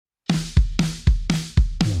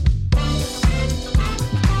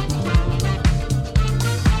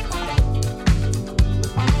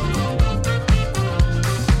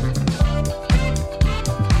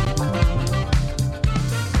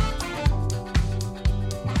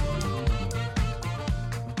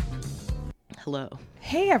Hello.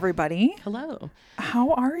 Hey, everybody. Hello.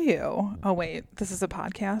 How are you? Oh, wait. This is a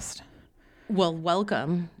podcast? Well,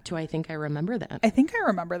 welcome to I Think I Remember That. I think I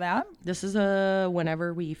remember that. This is a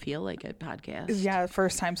whenever we feel like it podcast. Yeah,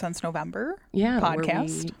 first time since November. Yeah.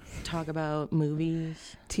 Podcast. Where we talk about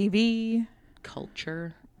movies, TV,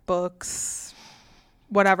 culture, books,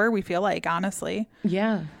 whatever we feel like, honestly.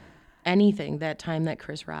 Yeah. Anything. That time that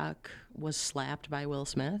Chris Rock was slapped by Will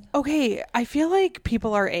Smith. Okay, I feel like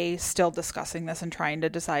people are still discussing this and trying to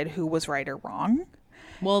decide who was right or wrong.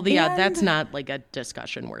 Well, that's not like a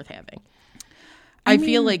discussion worth having. I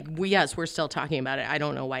feel like, we're still talking about it. I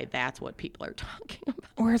don't know why that's what people are talking about.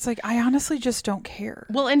 Or it's like, I honestly just don't care.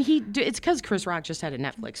 Well, and it's because Chris Rock just had a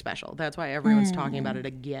Netflix special. That's why everyone's talking about it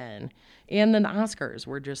again. And then the Oscars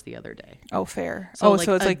were just the other day. Oh, fair. So,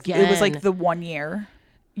 so it's like, it was like the 1 year.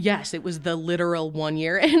 Yes, it was the literal 1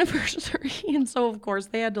 year anniversary. And so, of course,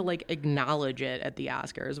 they had to like acknowledge it at the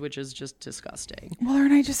Oscars, which is just disgusting. Well,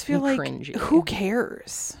 and I just feel like, cringy. Who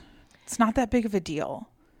cares? It's not that big of a deal.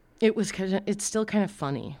 It's still kind of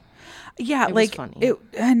funny. Yeah, it like was funny.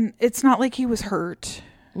 And it's not like he was hurt.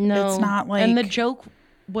 No, it's not like, and the joke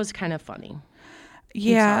was kind of funny.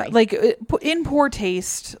 Yeah, like in poor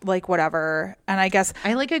taste, like whatever. And I guess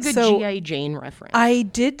I like a good G.I. Jane reference. I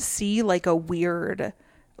did see like a weird,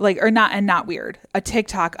 not weird, a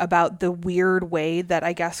TikTok about the weird way that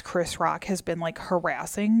I guess Chris Rock has been like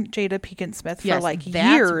harassing Jada Pinkett Smith for like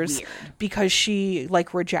years weird. Because she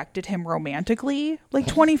like rejected him romantically like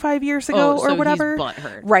 25 years ago or so whattever. He's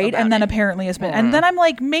butthurt right? And then it. apparently has been, and then I'm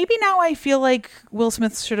like, maybe now I feel like Will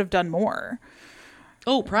Smith should have done more.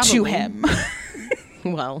 Oh, probably to him.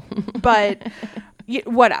 Well, but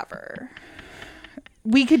whatever.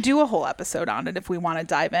 We could do a whole episode on it if we want to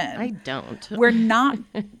dive in. I don't. We're not.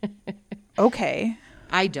 Okay.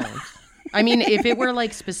 I don't. I mean, if it were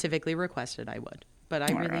like specifically requested, I would.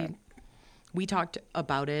 But we talked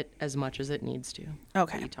about it as much as it needs to.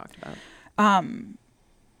 Okay. We talked about.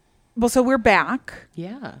 Well, so we're back.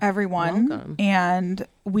 Yeah. Everyone. Welcome. And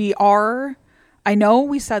we are, I know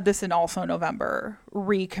we said this in also November,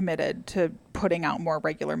 recommitted to putting out more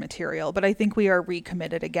regular material, but I think we are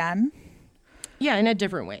recommitted again. Yeah, in a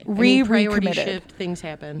different way. Priority Recommitted. shift, things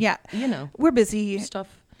happen. Yeah. You know. We're busy. Stuff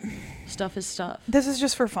is stuff. This is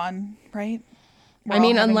just for fun, right? I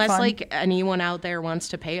mean, unless like anyone out there wants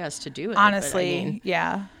to pay us to do it. Honestly,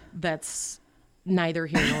 yeah. That's neither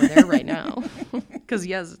here nor there right now. Because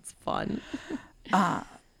yes, it's fun.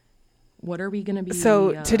 What are we going to be?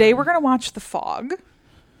 So today we're going to watch The Fog.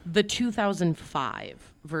 The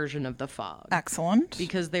 2005 version of The Fog. Excellent.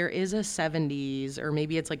 Because there is a 70s, or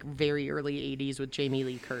maybe it's like very early 80s with Jamie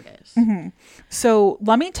Lee Curtis. Mm-hmm. So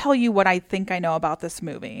let me tell you what I think I know about this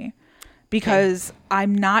movie. Because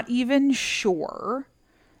I'm not even sure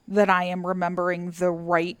that I am remembering the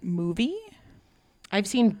right movie. I've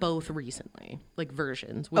seen both recently, like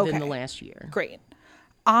versions within the last year. Great.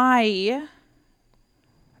 I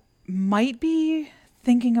might be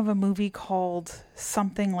thinking of a movie called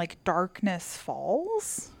something like Darkness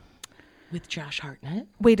Falls. With Josh Hartnett?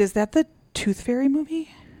 Wait, is that the Tooth Fairy movie?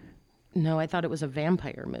 No, I thought it was a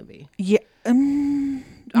vampire movie. Yeah. No,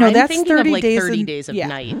 I'm that's thinking 30 of like days 30 Days of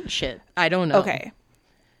Night shit. I don't know. Okay.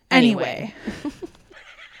 Anyway.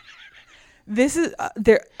 This is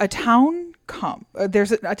a town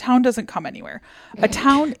a town doesn't come anywhere. A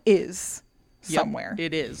town is somewhere.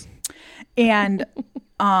 Yep, it is. And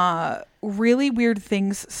really weird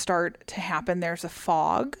things start to happen. There's a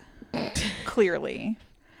fog, clearly.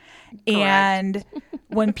 And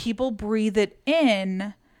when people breathe it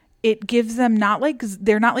in, it gives them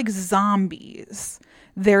they're not like zombies.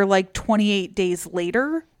 They're like 28 days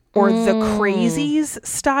later or the Crazies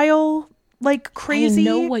style, like crazy.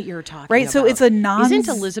 I know what you're talking about. Right? So it's a Isn't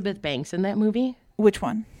Elizabeth Banks in that movie? Which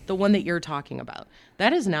one? The one that you're talking about.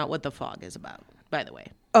 That is not what The Fog is about, by the way.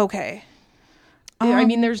 Okay. I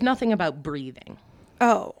mean, there's nothing about breathing.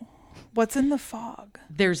 Oh. What's in The Fog?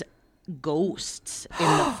 There's ghosts in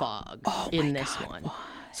The Fog in this one.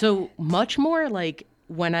 So much more like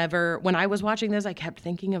when I was watching this, I kept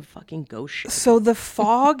thinking of fucking ghost shit. So The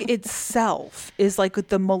Fog itself is like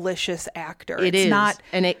the malicious actor. It's not,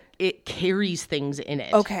 and it carries things in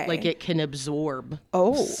it. Okay. Like it can absorb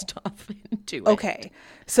stuff into it. Okay.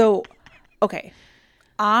 So,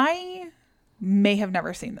 I may have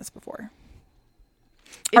never seen this before.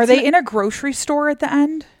 Are they in a grocery store at the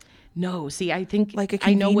end? No, see, I think like a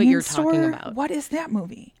I know what you're store? talking about. What is that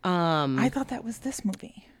movie? I thought that was this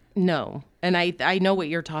movie. No, and I know what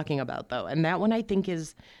you're talking about though, and that one I think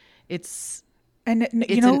it's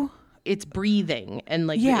breathing and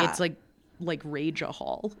like Yeah. it's like like Rage a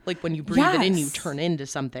Hall. Like when you breathe it in, you turn into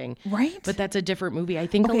something. Right. But that's a different movie. I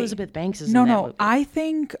think Elizabeth Banks is no, in that no. movie. I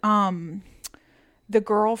think the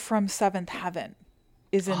girl from Seventh Heaven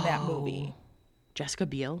is in that movie. Jessica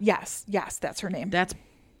Biel? Yes, that's her name.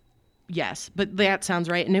 Yes, but that sounds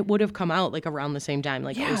right. And it would have come out like around the same time,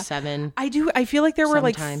 like 07. I feel like there were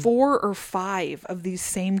sometime. like 4 or 5 of these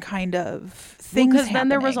same kind of things. Because then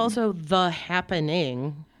there was also The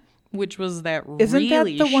Happening, which was that Isn't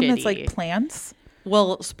really that the one shitty. that's like plants?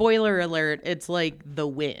 Well, spoiler alert, it's like The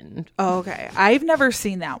Wind. Oh, okay. I've never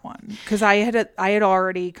seen that one because I had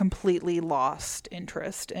already completely lost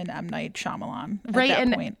interest in M. Night Shyamalan at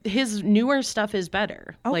that point. His newer stuff is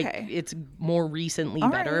better. Okay. Like it's more recently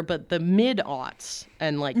All better, right. but the mid-aughts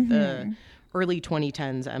and like the early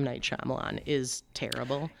 2010s M. Night Shyamalan is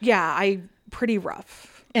terrible. Yeah, pretty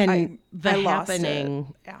rough. And I lost lost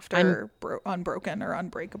Happening it after Unbroken or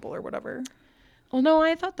Unbreakable or whatever. Well, no,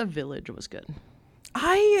 I thought The Village was good.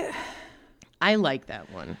 I like that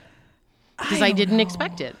one because I didn't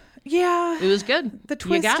expect it. Yeah, it was good. The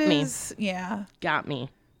twist got me. Got me.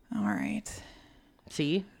 All right.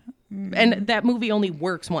 See, and that movie only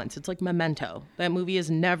works once. It's like Memento. That movie is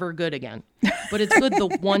never good again, but it's good the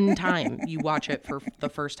one time you watch it for the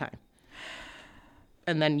first time,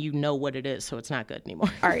 and then you know what it is, so it's not good anymore.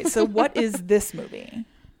 All right. So what is this movie?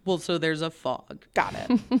 Well, so there's a fog. Got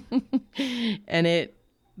it. And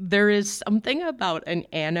there is something about an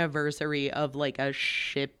anniversary of like a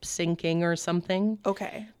ship sinking or something.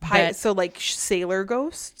 Okay. So like sailor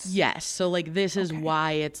ghosts? Yes. So like this is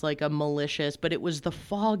why it's like a malicious, but it was the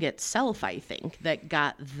fog itself, I think, that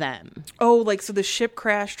got them. Oh, like so the ship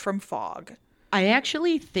crashed from fog. I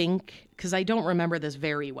actually think, because I don't remember this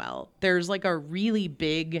very well, there's like a really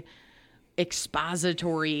big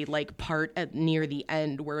expository like part near the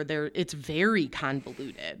end where it's very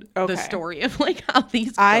convoluted. The story of like how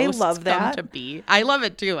these ghosts come to be. I love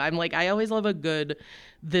it too. I'm like, I always love a good,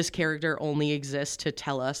 this character only exists to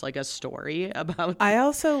tell us like a story about I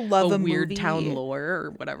also love a weird movie town lore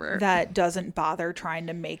or whatever that doesn't bother trying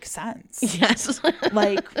to make sense. Yes.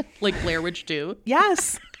 like Blair Witch 2.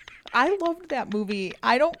 Yes. I loved that movie.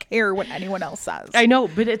 I don't care what anyone else says. I know,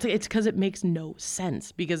 but it's because it makes no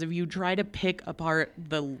sense. Because if you try to pick apart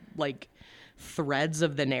the like threads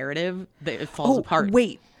of the narrative, it falls apart.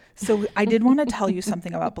 Wait. So I did want to tell you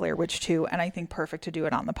something about Blair Witch 2, and I think perfect to do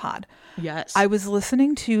it on the pod. Yes. I was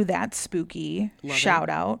listening to That Spooky shout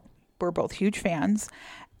out. We're both huge fans.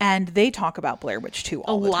 And they talk about Blair Witch 2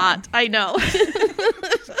 all the time. I know.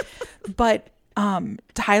 But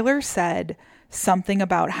Tyler said something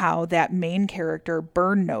about how that main character,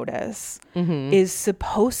 Burn Notice, is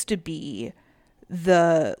supposed to be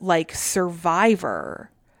the like survivor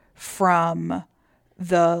from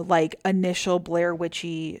the like initial Blair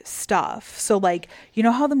Witchy stuff. So like, you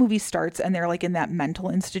know how the movie starts and they're like in that mental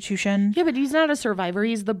institution? Yeah, but he's not a survivor.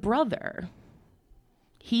 He's the brother.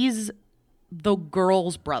 He's the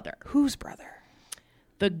girl's brother. Whose brother?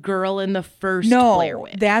 The girl in the first Blair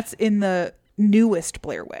Witch. That's in the newest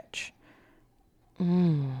Blair Witch.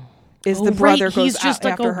 Is the brother goes he's just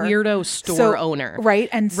like a after her. weirdo store owner. Right.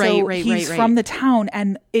 And so he's from the town,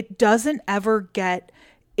 and it doesn't ever get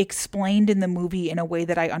explained in the movie in a way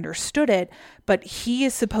that I understood it, but he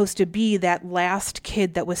is supposed to be that last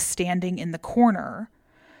kid that was standing in the corner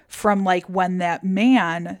from like when that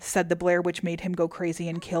man said the Blair Witch made him go crazy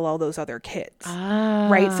and kill all those other kids.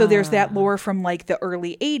 Right. So there's that lore from like the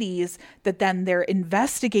early 80s that then they're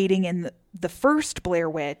investigating in the first Blair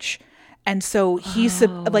Witch. And so he's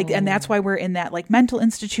like, and that's why we're in that like mental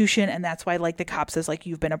institution. And that's why like the cop says like,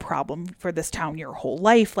 you've been a problem for this town your whole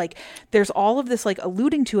life. Like there's all of this like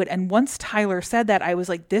alluding to it. And once Tyler said that, I was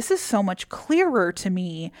like, this is so much clearer to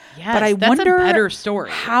me. Yes, but I that's wonder a better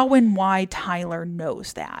story. How and why Tyler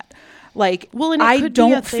knows that. Like, well, and I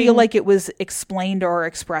don't feel like it was explained or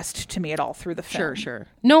expressed to me at all through the film. Sure.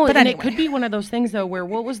 No, but and anyway. It could be one of those things though, where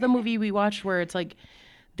what was the movie we watched where it's like,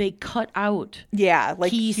 they cut out like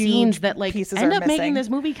key scenes that like end up missing. making this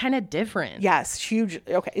movie kind of different. Yes, huge.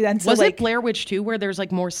 Okay, and so was like, it Blair Witch 2 where there's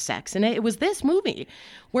like more sex in it? It was this movie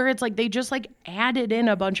where it's like they just like added in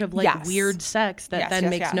a bunch of like weird sex that then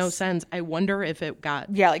makes no sense. I wonder if it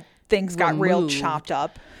got like things got real chopped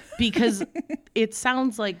up. Because it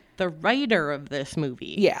sounds like the writer of this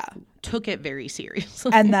movie took it very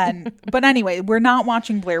seriously. And then, but anyway, we're not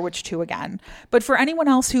watching Blair Witch 2 again. But for anyone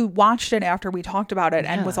else who watched it after we talked about it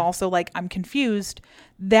and was also like, I'm confused,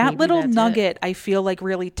 that little nugget, I feel like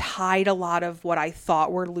really tied a lot of what I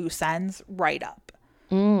thought were loose ends right up.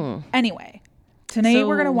 Anyway, tonight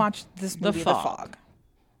we're going to watch this movie, The Fog.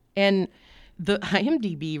 And the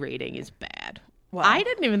IMDb rating is bad. Wow. I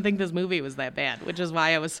didn't even think this movie was that bad, which is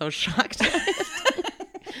why I was so shocked at it.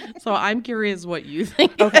 So I'm curious what you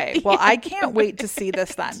think. Okay, well, I can't wait to see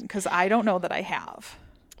this then, because I don't know that I have.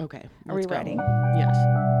 Okay. Are we ready? Yes.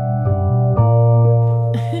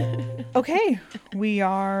 Okay, we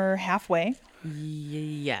are halfway.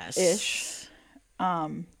 Yes. Ish.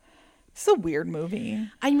 It's a weird movie.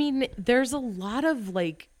 I mean, there's a lot of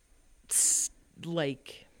I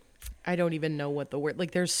don't even know what the word,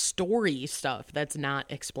 like there's story stuff that's not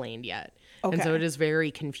explained yet. Okay. And so it is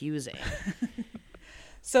very confusing.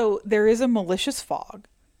 So there is a malicious fog.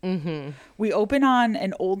 Mm-hmm. We open on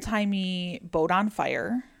an old-timey boat on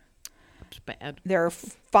fire. It's bad. There are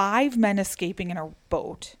 5 men escaping in a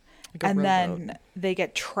boat. Like a and then rowboat. they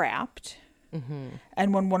get trapped. Mm-hmm.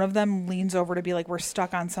 And when one of them leans over to be like, we're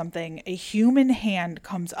stuck on something, a human hand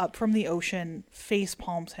comes up from the ocean, face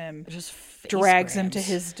palms him, Just face drags him grabs.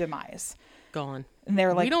 to his demise. Gone. And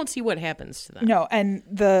they're like, we don't see what happens to them. no. And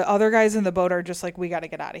the other guys in the boat are just like, we got to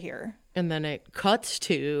get out of here. And then it cuts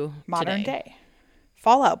to Modern today. day.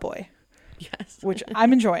 Fallout Boy, Yes. which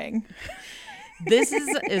I'm enjoying. This is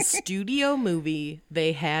a studio movie.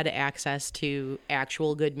 They had access to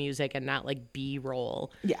actual good music and not like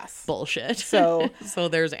B-roll Yes. bullshit. So so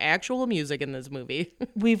there's actual music in this movie.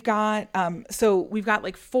 we've got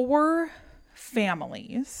like 4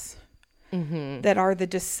 families that are the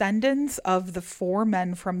descendants of the 4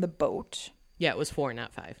 men from the boat Yeah, it was 4,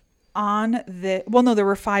 not 5. on the, well, no, there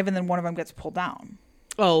were 5 and then one of them gets pulled down.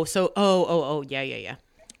 Oh, so, yeah.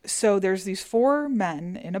 So there's these 4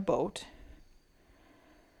 men in a boat.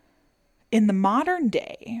 In the modern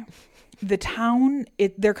day, the town,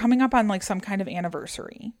 they're coming up on like some kind of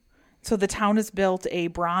anniversary. So the town has built a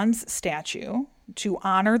bronze statue to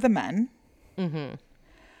honor the men. Mm-hmm.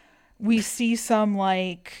 We see some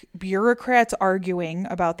like bureaucrats arguing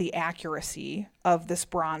about the accuracy of this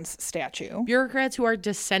bronze statue. Bureaucrats who are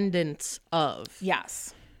descendants of.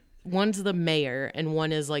 Yes. One's the mayor and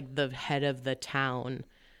one is like the head of the town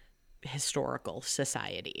historical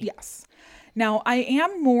society. Yes. Now,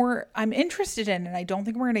 I'm interested in, and I don't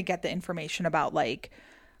think we're going to get the information about like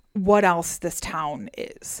what else this town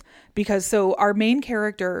is. Because so our main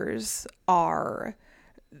characters are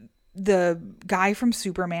the guy from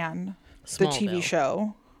Superman, the TV Smallville.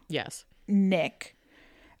 show, Yes. Nick,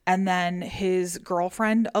 and then his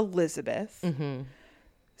girlfriend, Elizabeth,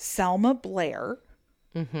 Selma Blair,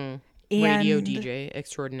 and Radio DJ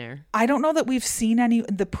extraordinaire. I don't know that we've seen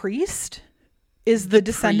the priest is the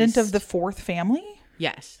descendant of priest. the 4th family.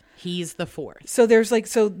 Yes. He's the 4th. So there's like,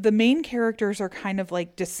 so the main characters are kind of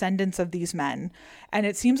like descendants of these men. And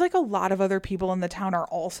it seems like a lot of other people in the town are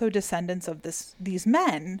also descendants of these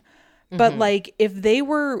men. But like if they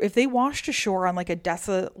washed ashore on like a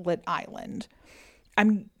desolate island,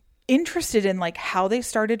 I'm interested in like how they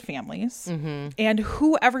started families and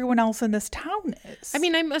who everyone else in this town is. I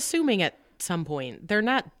mean, I'm assuming at some point they're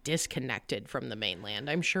not disconnected from the mainland.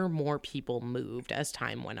 I'm sure more people moved as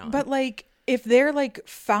time went on. But like if they're like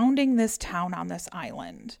founding this town on this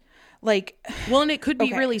island, like, well, and it could be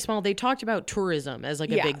Okay. really small. They talked about tourism as like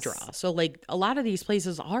a big Yes. draw. So like a lot of these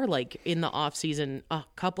places are like in the off season, a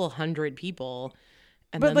couple hundred people.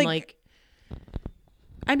 And But, then like-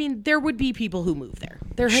 I mean, there would be people who move there.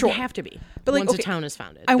 There Sure. have to be. But, like, once okay, a town is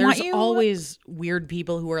founded. I want There's you- always weird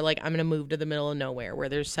people who are like, I'm going to move to the middle of nowhere where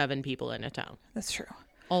there's 7 people in a town. that's true.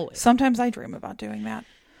 Always. Sometimes I dream about doing that.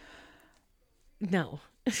 No.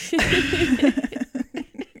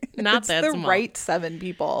 Not It's that the small. right 7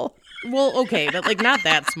 people. Well, okay, but like not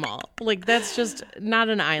that small. Like that's just not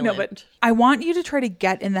an island. No, but I want you to try to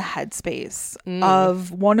get in the headspace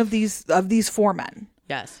of one of these 4 men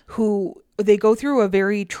yes. who they go through a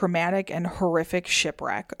very traumatic and horrific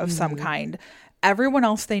shipwreck of some kind. Everyone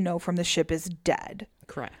else they know from the ship is dead.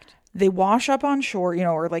 Correct. They wash up on shore,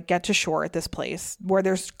 or like get to shore at this place where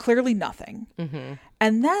there's clearly nothing.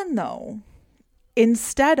 And then though,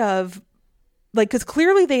 instead of like, because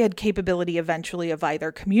clearly they had capability eventually of either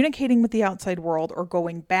communicating with the outside world or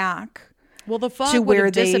going back. Well, the fog To would where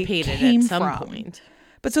have they dissipated came at some from. point.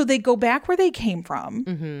 But so they go back where they came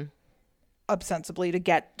from, ostensibly to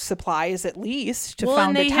get supplies at least to Well,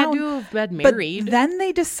 found and they a town. had to have been But married. then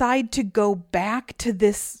they decide to go back to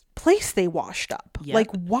this place they washed up. Yep.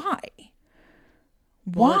 Like, why?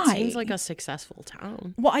 Well, Why? it seems like a successful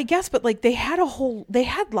town. Well, I guess, but like they had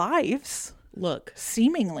lives, Look,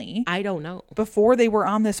 seemingly, I don't know. before they were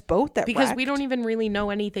on this boat that Because we wrecked. don't even really know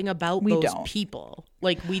anything about We those don't. people.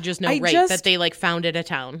 Like we just know I right just that they like founded a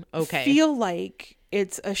town. Okay. feel like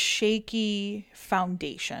it's a shaky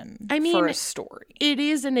foundation for a story. It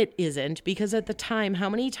is and it isn't, because at the time, how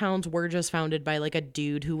many towns were just founded by like a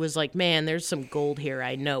dude who was like, man, there's some gold here,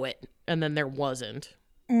 I know it. And then there wasn't.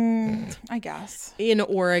 I guess. In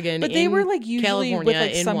Oregon, but they were like usually California, with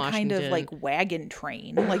like some Washington. kind of like wagon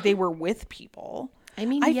train. Like they were with people. I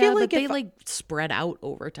mean, I feel like they like spread out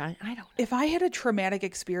over time. I don't know. If I had a traumatic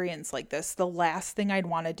experience like this, the last thing I'd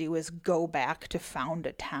want to do is go back to found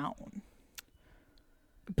a town.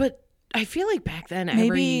 But I feel like back then,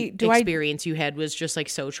 every experience you had was just like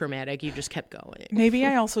so traumatic, you just kept going. Maybe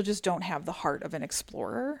I also just don't have the heart of an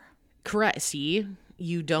explorer. Correct. See,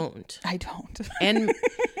 you don't. I don't. And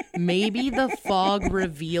maybe the fog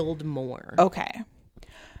revealed more. Okay.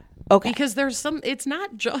 Because it's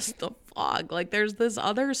not just the fog. Like there's this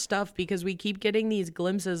other stuff, because we keep getting these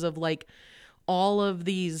glimpses of like all of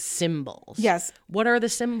these symbols. Yes. What are the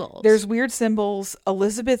symbols? There's weird symbols.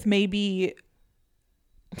 Elizabeth may be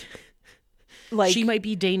like, she might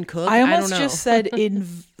be Dane Cook. I almost don't know. just said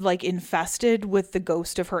infested with the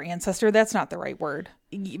ghost of her ancestor. That's not the right word.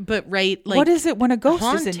 But like what is it when a ghost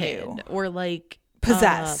haunted, is in you? Or like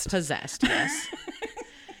possessed. Possessed, yes.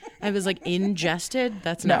 I was like, ingested?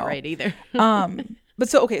 That's not right either. But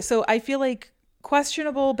so I feel like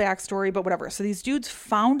questionable backstory, but whatever. So these dudes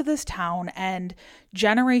found this town, and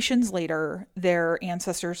generations later, their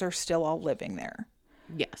ancestors are still all living there.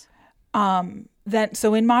 Yes.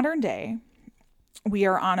 So in modern day, we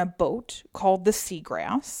are on a boat called the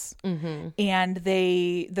Seagrass, and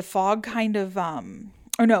the fog kind of,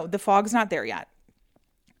 the fog's not there yet,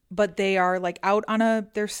 but they are like out on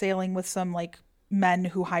they're sailing with some like men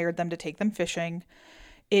who hired them to take them fishing.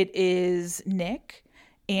 It is Nick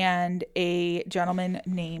and a gentleman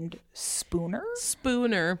named Spooner.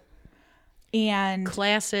 And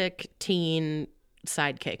classic teen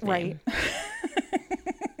sidekick name. Right.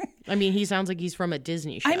 I mean, he sounds like he's from a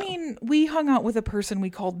Disney show. I mean, we hung out with a person we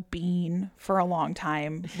called Bean for a long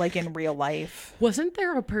time, like in real life. Wasn't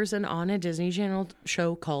there a person on a Disney Channel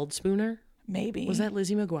show called Spooner? Maybe. Was that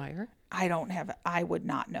Lizzie McGuire? I would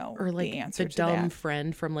not know or like the answer the to dumb that.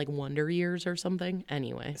 friend from like Wonder Years or something.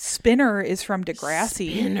 Anyway, Spinner is from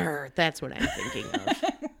Degrassi. Spinner, that's what I'm thinking of.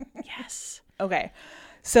 Yes. Okay,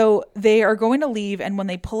 so they are going to leave, and when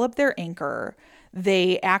they pull up their anchor,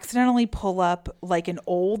 they accidentally pull up like an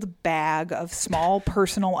old bag of small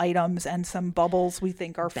personal items and some bubbles we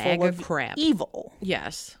think are full of crap. Evil.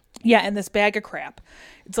 Yes. Yeah, and this bag of crap.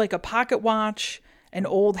 It's like a pocket watch, an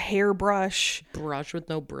old hairbrush. Brush with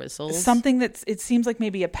no bristles. Something it seems like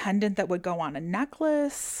maybe a pendant that would go on a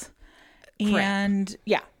necklace. Crap. And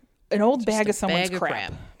yeah, an old bag of someone's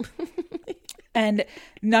crap. And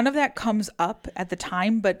none of that comes up at the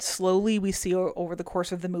time, but slowly we see over the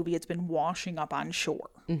course of the movie, it's been washing up on shore.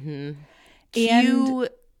 Mm-hmm. Cue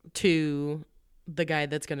to the guy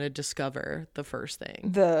that's going to discover the first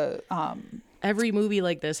thing. Every movie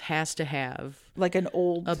like this has to have like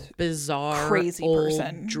a bizarre, crazy old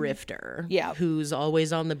person, drifter, yeah, who's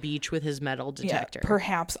always on the beach with his metal detector,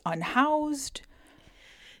 perhaps unhoused.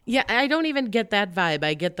 Yeah, I don't even get that vibe.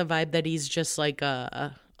 I get the vibe that he's just like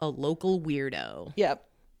a local weirdo. Yep.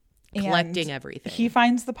 Collecting everything. He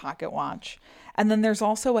finds the pocket watch. And then there's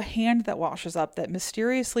also a hand that washes up that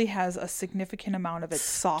mysteriously has a significant amount of its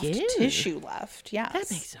soft tissue left. Yes. That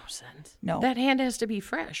makes no sense. No. That hand has to be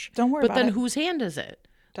fresh. Don't worry about it. But then whose hand is it?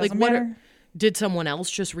 Doesn't matter. Did someone else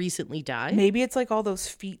just recently die? Maybe it's like all those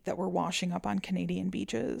feet that were washing up on Canadian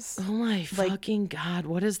beaches. Oh my fucking God.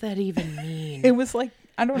 What does that even mean? It was like,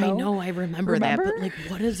 I don't know. I know, I remember that, but like,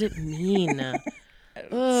 what does it mean?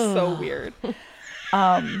 So weird.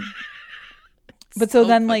 But so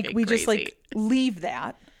then like we crazy. just like leave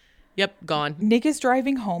that. Yep, gone. Nick is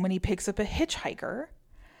driving home and he picks up a hitchhiker.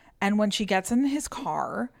 And when she gets in his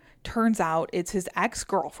car, turns out it's his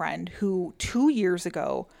ex-girlfriend who 2 years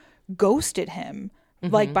ago ghosted him,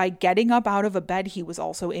 like by getting up out of a bed he was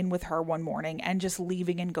also in with her one morning and just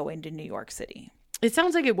leaving and going to New York City. It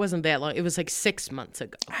sounds like it wasn't that long. It was like 6 months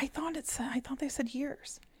ago. I thought they said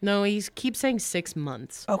years. No, he keeps saying 6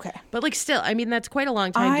 months. Okay. But like still, I mean, that's quite a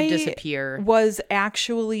long time to disappear. I was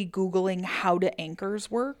actually Googling how do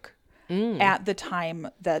anchors work at the time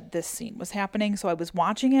that this scene was happening. So I was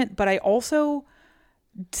watching it, but I also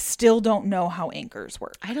still don't know how anchors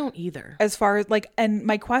work. I don't either. As far as like, and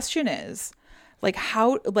my question is like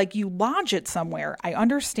how, like you lodge it somewhere. I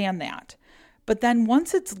understand that. But then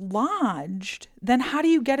once it's lodged, then how do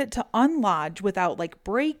you get it to unlodge without like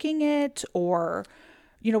breaking it or,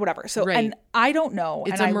 you know, whatever. So, and I don't know.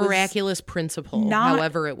 It's and a miraculous principle,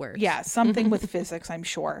 however it works. Yeah, something with physics, I'm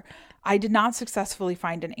sure. I did not successfully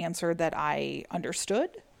find an answer that I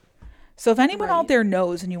understood. So if anyone Right. out there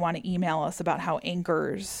knows and you want to email us about how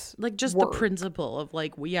anchors Like just work. the principle of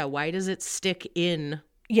like, yeah, why does it stick in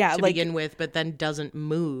Yeah, to like begin with, but then doesn't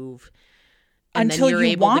move? And until then you're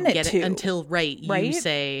you able want to it get to. it until you Right?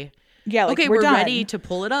 say, Yeah, like okay, we're done. ready to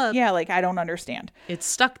pull it up. Yeah, like I don't understand. It's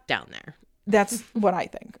stuck down there. That's what I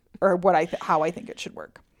think, or what how I think it should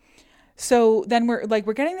work. So then we're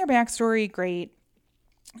getting their backstory. Great.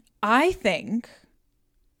 I think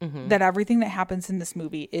that everything that happens in this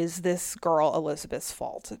movie is this girl Elizabeth's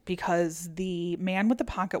fault, because the man with the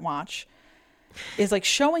pocket watch is like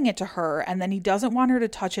showing it to her, and then he doesn't want her to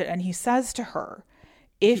touch it, and he says to her,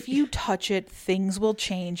 if you touch it, things will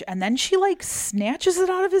change. And then she like snatches it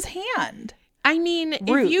out of his hand. I mean,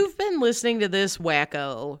 Rude. if you've been listening to this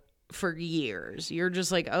wacko for years, you're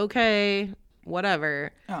just like, okay,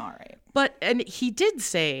 whatever. All right. But, and he did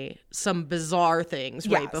say some bizarre things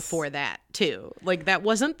right Yes. before that, too. Like, that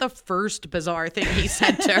wasn't the first bizarre thing he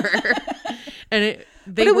said to her. And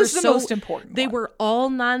But it was the most important They one. were all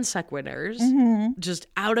non sequiturs, just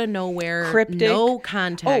out of nowhere, Cryptic. no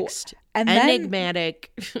context, and then-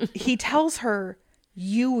 enigmatic. He tells her,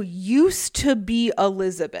 you used to be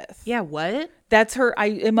Elizabeth. Yeah, what? That's her.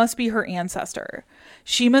 It must be her ancestor.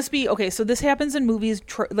 She must be. Okay, so this happens in movies.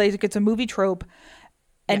 Like it's a movie trope.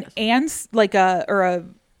 An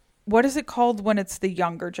what is it called when it's the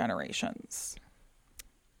younger generations?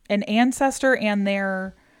 An ancestor and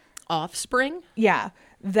their Offspring? yeah,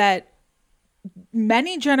 that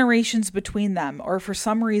many generations between them are for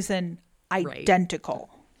some reason identical.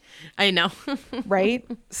 I know. Right?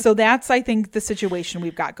 So that's, I think, the situation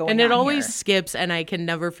we've got going on. And it always here. skips, and I can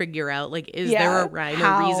never figure out, like, is Yeah, there a rhyme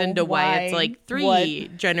how, or reason to why it's why, like 3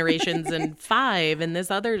 what? generations and 5 in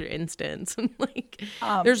this other instance? Like,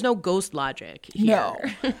 there's no ghost logic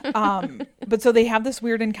here. No. But so they have this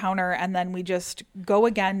weird encounter, and then we just go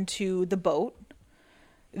again to the boat.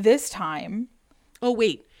 This time, Oh,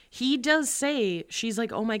 wait. He does say, she's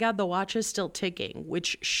like, oh my God, the watch is still ticking,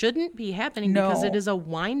 which shouldn't be happening because No. it is a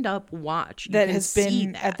wind up watch. You that can has see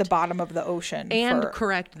been at the bottom of the ocean. and for,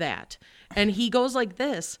 correct that. And he goes like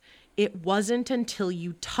this. It wasn't until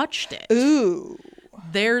you touched it. ooh,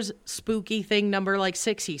 There's spooky thing number like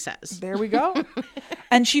 6, he says. there we go.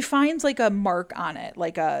 And she finds like a mark on it,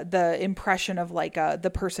 like the impression of like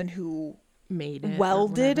the person who Made it. or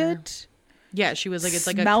welded whatever. it. Yeah, she was like, it's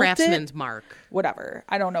like a Smelt it? craftsman's mark. Whatever.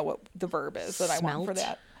 I don't know what the verb is that I want for Smelt?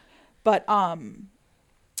 that. But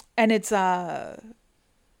and it's a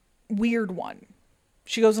weird one.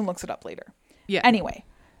 She goes and looks it up later. Yeah. Anyway,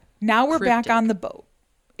 now we're back Cryptic. on the boat.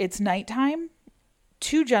 It's nighttime.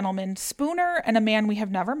 2 gentlemen, Spooner and a man we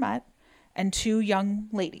have never met, and 2 young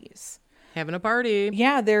ladies. Having a party.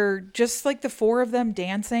 Yeah, they're just like the 4 of them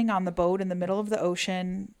dancing on the boat in the middle of the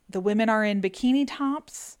ocean. The women are in bikini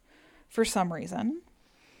tops for some reason.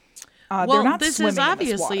 They're Well, not this swimming is in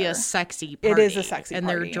obviously water. a sexy It party. is a sexy and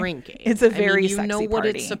party. they're drinking. It's a very you know sexy what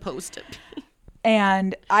party. it's supposed to be.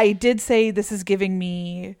 And I did say this is giving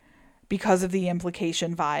me, because of the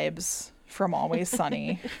implication, vibes from Always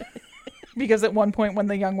Sunny. Because at one point when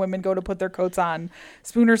the young women go to put their coats on,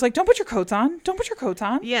 Spooner's like, don't put your coats on. Don't put your coats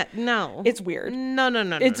on. Yeah, no. It's weird. No.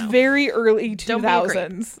 It's no. very early Don't be a creep.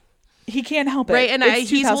 2000s. He can't help it. Right, and It's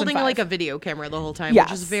he's holding 2005. like a video camera the whole time, Yes.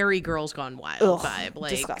 which is very Girls Gone Wild Ugh, vibe. Like,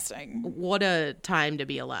 disgusting. what a time to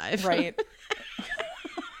be alive. Right.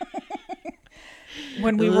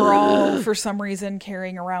 When we were all, for some reason,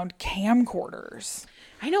 carrying around camcorders.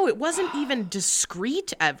 I know, it wasn't even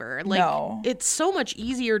discreet ever. Like, No. it's so much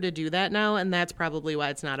easier to do that now, and that's probably why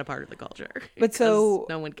it's not a part of the culture. But so- Because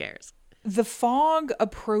no one cares. The fog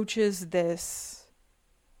approaches this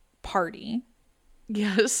party,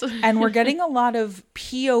 Yes. and we're getting a lot of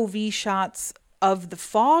POV shots of the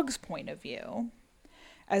fog's point of view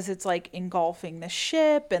as it's like engulfing the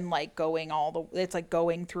ship and like it's like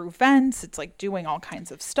going through vents. It's like doing all kinds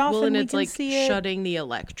of stuff. Well, and it's we can like see it. shutting the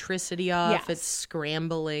electricity off. Yes. It's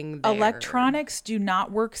scrambling there. Electronics do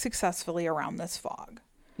not work successfully around this fog.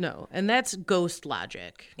 No, and that's ghost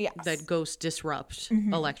logic. Yes. Mm-hmm. That ghosts disrupt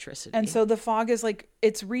electricity. And so the fog is like,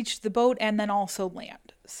 it's reached the boat and then also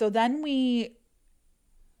land. So then we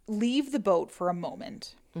leave the boat for a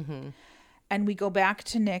moment and we go back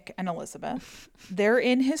to Nick and Elizabeth. They're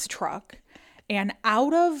in his truck, and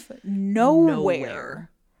out of nowhere.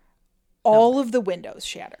 All of the windows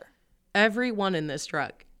shatter. Everyone in this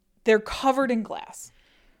truck, They're covered in glass.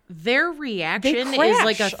 their reaction is crash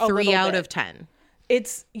like a a 3 little out bit. of 10.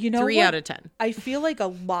 It's, 3 what? out of 10. I feel like a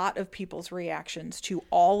lot of people's reactions to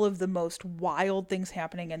all of the most wild things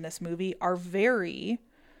happening in this movie are very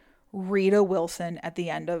Rita Wilson at the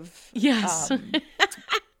end of Yes.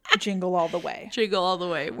 Jingle All the Way. Jingle All the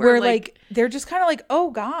Way. Where like they're just kind of like,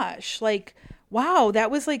 oh gosh, like, wow,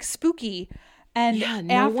 that was like spooky. And yeah,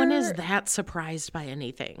 no one is that surprised by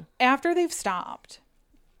anything. After they've stopped,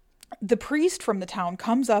 the priest from the town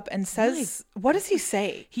comes up and says, what does he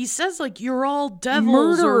say? He says, like, you're all devils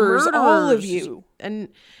murderers, or murderers. all of you. And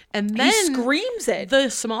then he screams it. The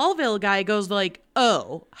Smallville guy goes like,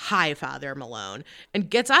 oh, hi, Father Malone, and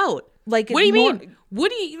gets out. Like, what do you mean? What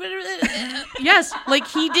do you... yes, like,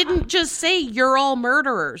 he didn't just say, you're all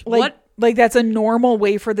murderers. Like, what? Like, that's a normal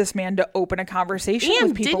way for this man to open a conversation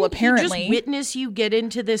with people, apparently. He just witness you get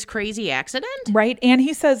into this crazy accident? Right. And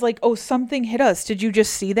he says, like, oh, something hit us. Did you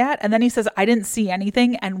just see that? And then he says, I didn't see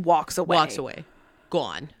anything, and walks away. Walks away.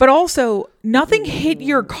 Gone. But also, nothing hit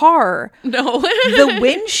your car. No. The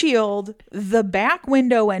windshield, the back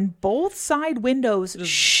window, and both side windows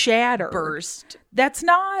shattered. Burst. That's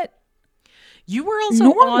not... You were also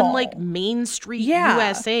normal. on like Main Street,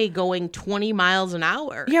 USA, going 20 miles an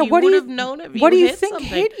hour. Yeah, what would have known if you what do you hit think something.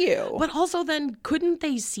 hit you? But also, then couldn't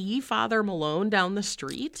they see Father Malone down the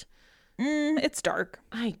street? It's dark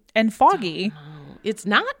I and foggy. It's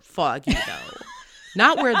not foggy though.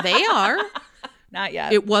 Not where they are. Not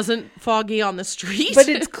yet. It wasn't foggy on the street. But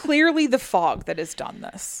it's clearly the fog that has done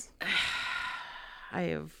this.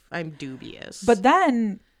 I'm dubious. But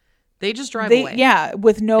then. They just drive away. Yeah,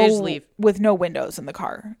 with no leave. with no windows in the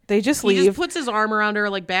car. They just leave. He just puts his arm around her,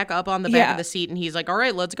 like back up on the back of the seat, and he's like, all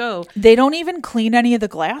right, let's go. They don't even clean any of the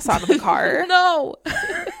glass out of the car. No.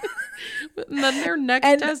 And then their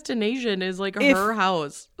next destination is like her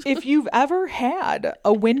house. If you've ever had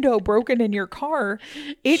a window broken in your car,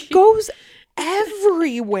 it goes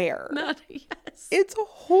everywhere. Yes. It's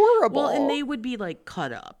horrible. Well, and they would be like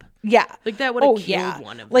cut up. Yeah. Like that would have killed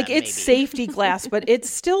one of them. Like it's safety glass, but it's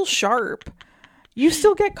still sharp. You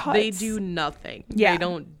still get cuts. They do nothing. Yeah. They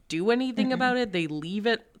don't do anything about it. They leave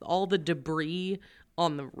it, all the debris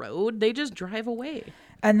on the road. They just drive away.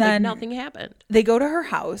 And then like nothing happened. They go to her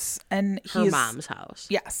house and her mom's house.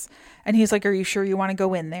 Yes. And he's like, are you sure you want to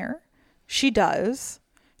go in there? She does.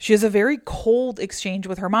 She has a very cold exchange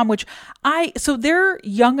with her mom, so they're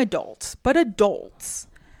young adults, but adults.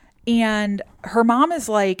 And her mom is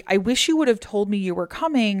like, I wish you would have told me you were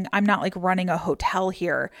coming. I'm not like running a hotel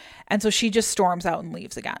here. And so she just storms out and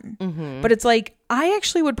leaves again. Mm-hmm. But it's like, I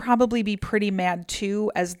actually would probably be pretty mad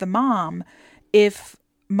too as the mom if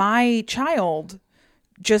my child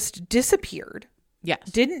just disappeared. Yes.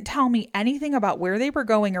 Didn't tell me anything about where they were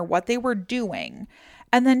going or what they were doing.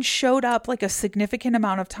 And then showed up like a significant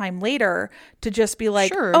amount of time later to just be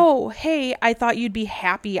like, oh, hey, I thought you'd be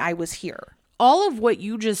happy I was here. All of what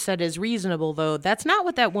you just said is reasonable, though. That's not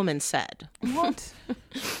what that woman said. What?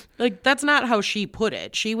 Like, that's not how she put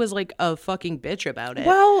it. She was like a fucking bitch about it.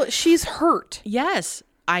 Well, she's hurt. Yes,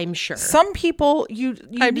 I'm sure. Some people, you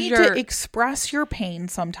need to express your pain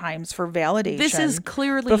sometimes for validation. This is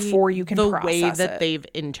clearly before you can the process way that it. They've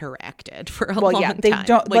interacted for a long time.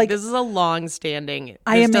 Don't like this is a long-standing.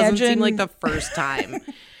 This doesn't seem like the first time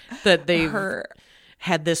that they've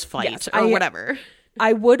had this fight or whatever.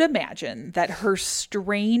 I would imagine that her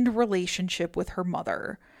strained relationship with her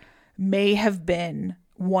mother may have been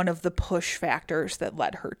one of the push factors that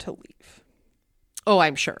led her to leave. Oh,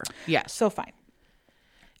 I'm sure. Yes. So fine.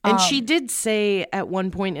 And she did say at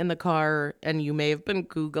one point in the car, and you may have been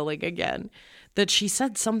Googling again, that she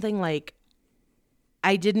said something like,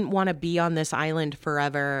 I didn't want to be on this island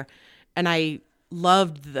forever. And I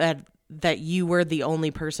loved that you were the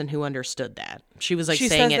only person who understood that. She was like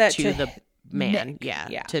saying it to the man. Nick.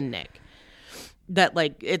 Yeah, to Nick. That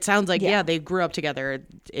like, it sounds like, they grew up together.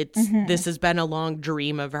 This has been a long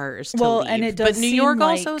dream of hers to leave. And it does but New York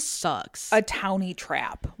also sucks. A townie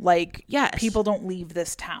trap. Like, yes. People don't leave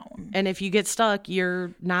this town. And if you get stuck,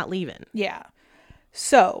 you're not leaving. Yeah.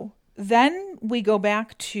 So then we go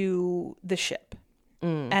back to the ship.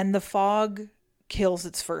 And the fog kills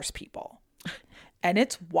its first people. And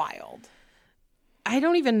it's wild. I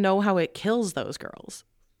don't even know how it kills those girls.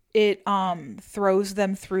 It throws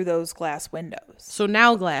them through those glass windows. So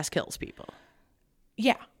now glass kills people.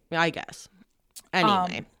 Yeah. I guess.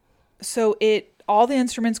 Anyway. So all the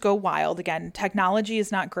instruments go wild. Again, technology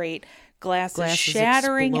is not great. Glass is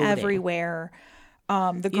shattering everywhere.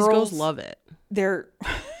 These girls love it. They're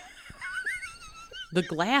the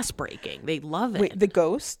glass breaking. They love it. Wait, the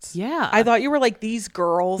ghosts? Yeah. I thought you were like, these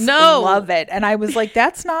girls love it. And I was like,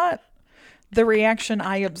 that's not the reaction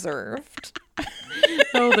I observed.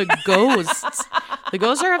 No, the ghosts. The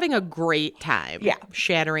ghosts are having a great time. Yeah.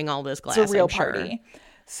 Shattering all this glass. It's a real party.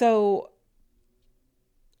 So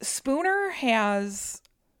Spooner has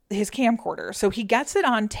his camcorder. So he gets it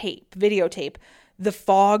on tape, videotape, the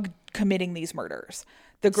fog committing these murders.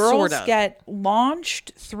 The girls Sort of. get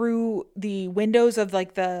launched through the windows of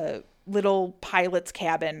like the little pilot's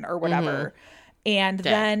cabin or whatever. And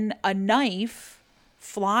Dead. then a knife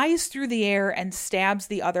flies through the air and stabs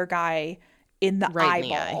the other guy in the Right in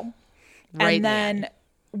the eyeball. eye. Right in And the then eye.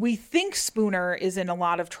 we think Spooner is in a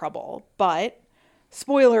lot of trouble, but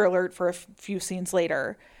spoiler alert for a few scenes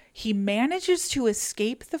later, he manages to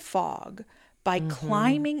escape the fog by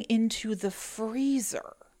climbing into the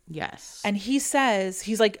freezer. Yes. And he says,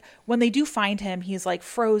 he's like, when they do find him, he's like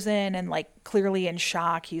frozen and like clearly in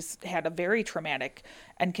shock. He's had a very traumatic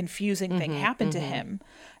and confusing thing happen to him.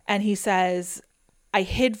 And he says, I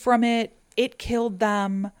hid from it. It killed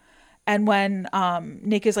them. And when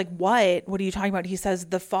Nick is like, what are you talking about? He says,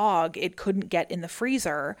 the fog, it couldn't get in the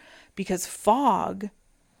freezer because fog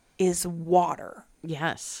is water.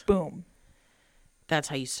 Yes. Boom. That's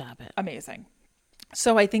how you stop it. Amazing.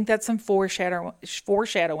 So I think that's some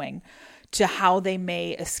foreshadowing to how they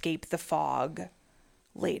may escape the fog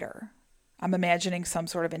later. I'm imagining some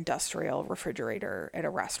sort of industrial refrigerator at a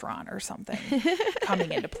restaurant or something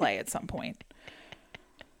coming into play at some point.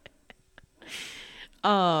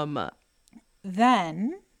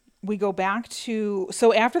 Then we go back to,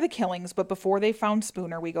 so after the killings, but before they found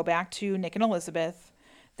Spooner, we go back to Nick and Elizabeth.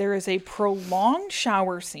 There is a prolonged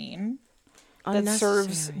shower scene that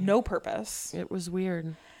serves no purpose. It was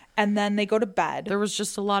weird. And then they go to bed. There was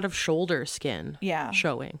just a lot of shoulder skin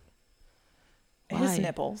showing. His Why?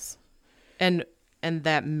 nipples. And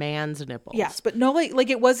that man's nipples. Yes, but no, like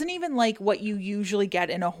it wasn't even like what you usually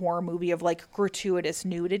get in a horror movie of like gratuitous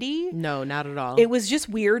nudity. No, not at all. It was just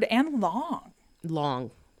weird and long.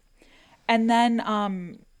 Long. And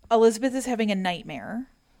then Elizabeth is having a nightmare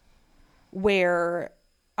where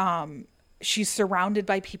she's surrounded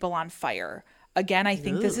by people on fire. Again, I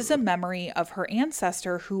think this is a memory of her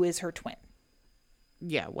ancestor who is her twin.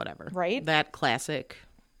 Yeah, whatever. Right? That classic.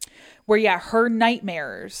 Where, her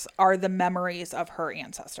nightmares are the memories of her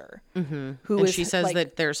ancestor. And she says like,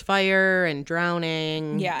 that there's fire and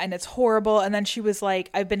drowning. yeah, and it's horrible. And then she was like,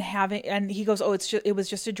 I've been having, and he goes, oh, it was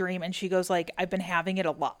just a dream. And she goes like, I've been having it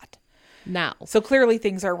a lot. Now, So clearly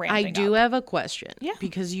things are ramping I do up. have a question. Yeah.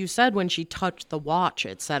 Because you said when she touched the watch,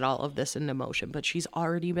 it set all of this into motion, but she's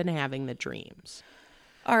already been having the dreams.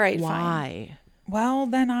 All right, fine. Why? Well,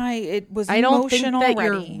 then it was I don't think emotion that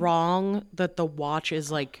already. you're wrong that the watch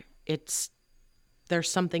is like, there's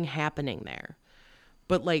something happening there.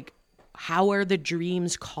 But like, how are the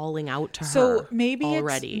dreams calling out to her So maybe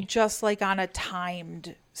already? it's just like on a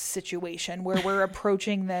timed situation where we're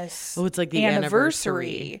approaching this Oh, it's like the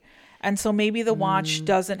anniversary. And so maybe the watch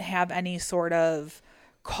doesn't have any sort of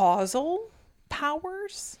causal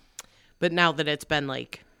powers. But now that it's been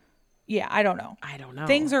like, Yeah, I don't know.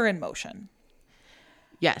 Things are in motion.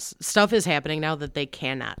 Yes, stuff is happening now that they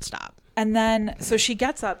cannot stop. And then, so she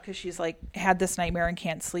gets up because she's like had this nightmare and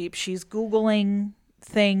can't sleep. She's Googling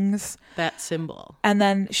things. That symbol. And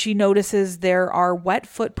then she notices there are wet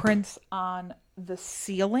footprints on the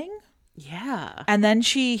ceiling. Yeah. And then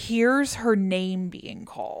she hears her name being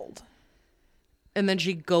called. And then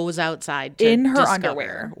she goes outside to In her discover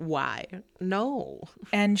underwear. Why? No.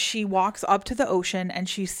 And she walks up to the ocean and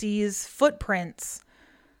she sees footprints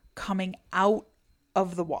coming out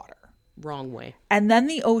of the water. Wrong way. And then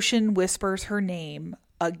the ocean whispers her name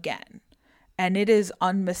again. And it is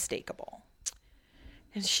unmistakable.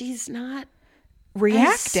 And she's not Reacting.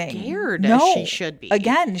 as scared as she should be.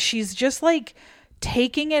 Again, she's just like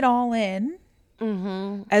taking it all in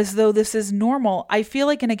as though this is normal. I feel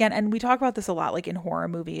like, and again, and we talk about this a lot, like in horror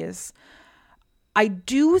movies, I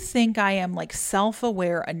do think I am like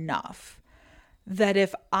self-aware enough that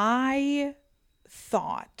if I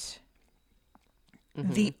thought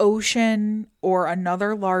the ocean or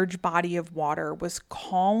another large body of water was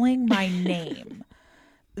calling my name,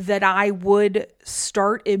 that I would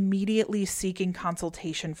start immediately seeking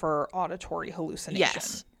consultation for auditory hallucination.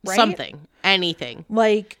 Yes. Right? Something. Anything.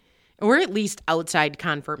 Like, Or at least outside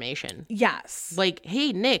confirmation. yes. Like,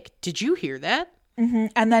 hey, Nick, did you hear that? And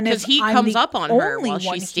then Because if he I'm comes the up on her only while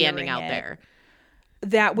one she's standing hearing out it, there.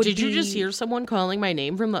 that would Did be, you just hear someone calling my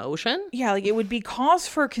name from the ocean? Yeah, like it would be cause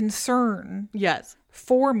for concern Yes.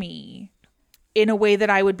 for me in a way that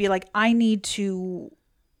I would be like, I need to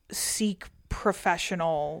seek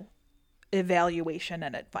professional evaluation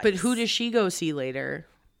and advice. But who does she go see later?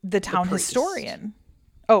 the town priest. historian.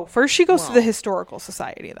 Oh, first she goes to the historical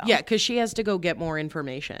society though. Yeah, because she has to go get more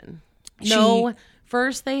information. No,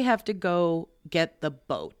 first they have to go get the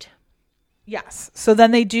boat. Yes. So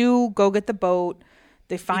then they do go get the boat.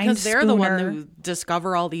 They find Because they're the one Spooner. who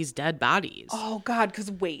discover all these dead bodies. Oh God, because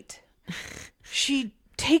wait. She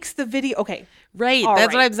takes the video. Okay. Right. All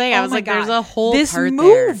That's right. what I'm saying. I Oh was my like, there's God. a whole this part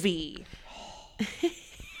movie.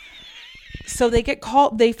 So they get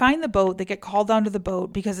called, they find the boat, they get called onto the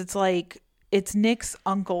boat because it's Nick's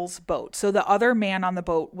uncle's boat. So the other man on the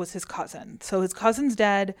boat was his cousin. So his cousin's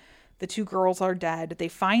dead. The two girls are dead. They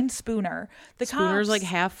find Spooner. Spooner's like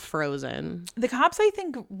half frozen. The cops, I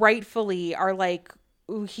think, rightfully are like,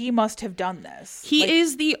 "Ooh, he must have done this." He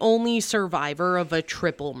is the only survivor of a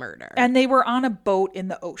triple murder. And they were on a boat in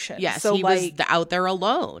the ocean. Yes, so he like, was out there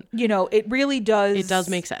alone. it really does. It does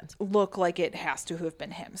make sense. Look like it has to have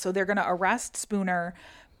been him. So they're going to arrest Spooner.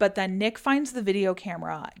 But then Nick finds the video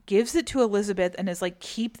camera, gives it to Elizabeth, and is like,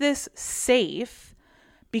 keep this safe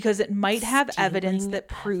because it might have evidence that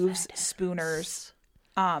proves Spooner's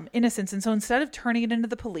innocence. And so instead of turning it into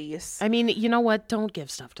the police... I mean, you know what? Don't give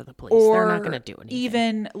stuff to the police. They're not going to do anything.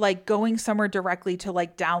 Even like going somewhere directly to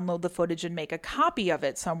like download the footage and make a copy of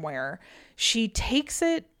it somewhere, she takes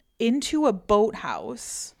it into a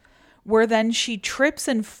boathouse where then she trips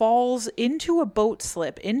and falls into a boat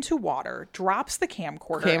slip, into water, drops the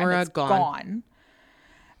camcorder, Camera and it's gone.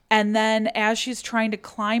 And then as she's trying to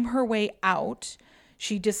climb her way out,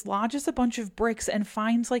 she dislodges a bunch of bricks and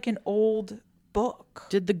finds like an old book.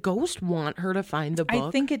 Did the ghost want her to find the book? I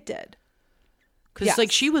think it did. Because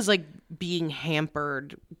like she was like being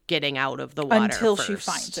hampered getting out of the water until first. She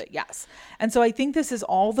finds it. Yes. And so I think this is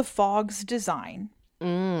all the fog's design.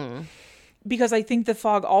 Because I think the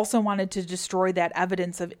fog also wanted to destroy that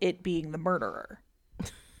evidence of it being the murderer.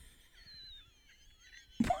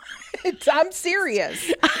 I'm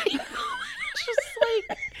serious. I know. Just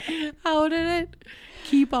like, how did it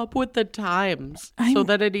keep up with the times so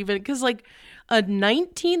that it even, because like a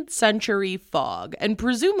 19th century fog, and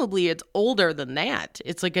presumably it's older than that.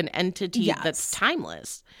 It's like an entity that's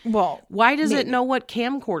timeless. Well, why does it know what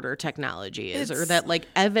camcorder technology is, or that like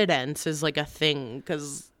evidence is like a thing?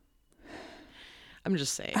 Because I'm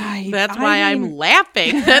just saying. That's why I'm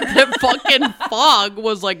laughing that the fucking fog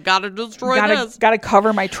was like, gotta destroy this. Gotta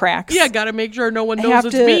cover my tracks. Yeah, gotta make sure no one knows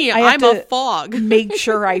it's me. I'm a fog. Make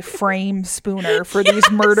sure I frame Spooner for these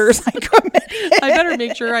murders I committed. I better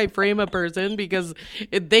make sure I frame a person because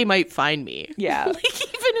they might find me. Yeah. Like,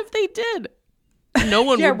 even if they did. No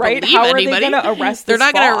one would right? believe How anybody. Are they gonna arrest They're this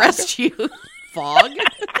not gonna fog? arrest you. Fog?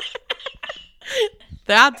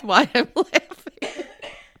 That's why I'm laughing.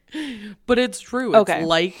 But it's true. It's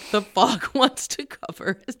like the fog wants to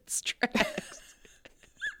cover its tracks.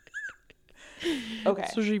 Okay.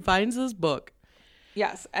 So she finds this book.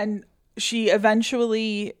 Yes. And she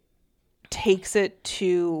eventually takes it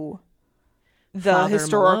to the Father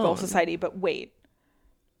Historical Malone. Society. But wait.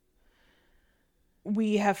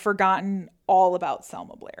 We have forgotten all about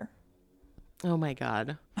Selma Blair. Oh my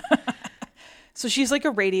God. So she's like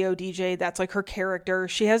a radio DJ. That's like her character.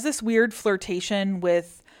 She has this weird flirtation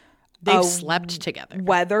with... They've slept together.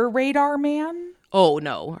 Weather radar man? Oh,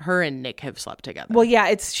 no. Her and Nick have slept together. Well,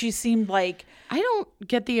 yeah, she seemed like... I don't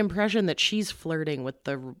get the impression that she's flirting with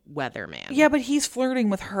the weatherman. Yeah, but he's flirting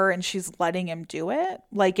with her and she's letting him do it.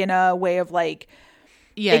 Like in a way of like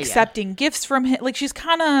accepting gifts from him. Like she's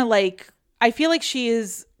kind of like... I feel like she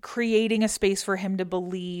is creating a space for him to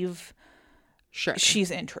believe she's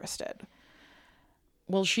interested.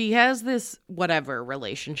 Well, she has this whatever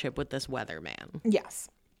relationship with this weatherman. Yes.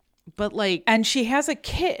 But like... And she has a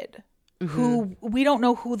kid who we don't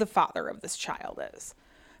know who the father of this child is.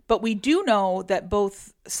 But we do know that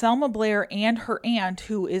both Selma Blair and her aunt,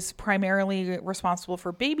 who is primarily responsible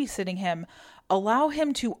for babysitting him, allow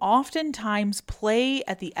him to oftentimes play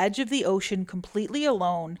at the edge of the ocean completely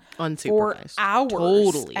alone for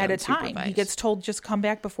hours at a time. He gets told, just come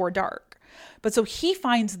back before dark. But so he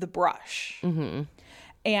finds the brush. Mm-hmm.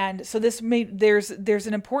 And so there's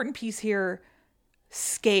an important piece here.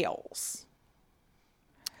 Scales.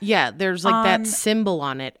 Yeah, there's like that symbol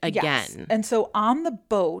on it again. Yes. And so on the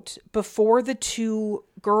boat, before the two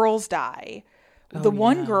girls die, the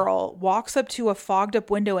one girl walks up to a fogged up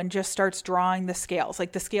window and just starts drawing the scales,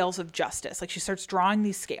 like the scales of justice. Like she starts drawing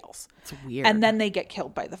these scales. It's weird. And then they get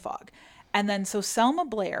killed by the fog. And then so Selma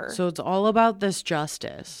Blair. So it's all about this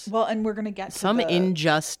justice. Well, and we're going to get to some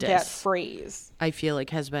injustice. That phrase. I feel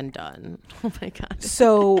like has been done. Oh my God.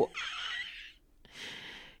 So...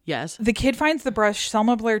 Yes. The kid finds the brush.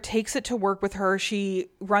 Selma Blair takes it to work with her. She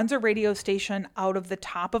runs a radio station out of the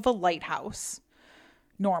top of a lighthouse.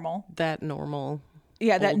 Normal. That normal.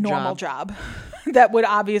 Yeah, that normal job. That would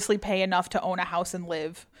obviously pay enough to own a house and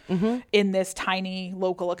live in this tiny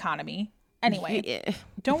local economy. Anyway,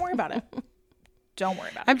 don't worry about it. Don't worry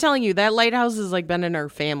about it. I'm telling you, that lighthouse has like been in her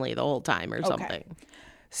family the whole time or something.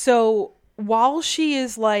 So while she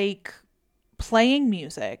is like playing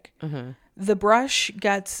music, the brush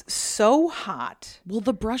gets so hot. Well,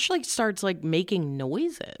 the brush like starts like making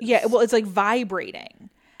noises. Yeah, well, it's like vibrating.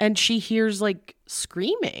 And she hears like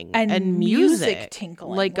screaming And music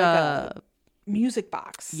tinkling. Like a music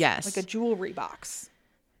box. Yes. Like a jewelry box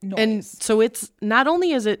noise. And so it's not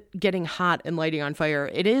only is it getting hot and lighting on fire,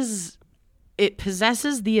 it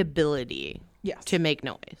possesses the ability to make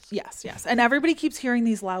noise. Yes. And everybody keeps hearing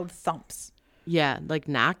these loud thumps. Yeah, like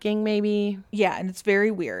knocking maybe. Yeah, and it's very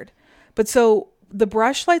weird. But so the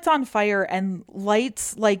brush lights on fire and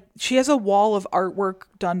lights, like she has a wall of artwork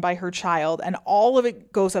done by her child and all of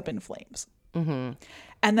it goes up in flames. Mm-hmm.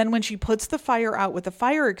 And then when she puts the fire out with the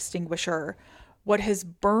fire extinguisher, what has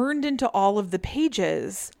burned into all of the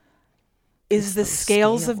pages is the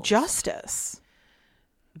scales of justice.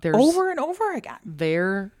 There's over and over again.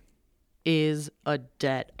 There is a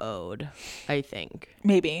debt owed, I think.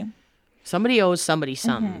 Maybe. Somebody owes somebody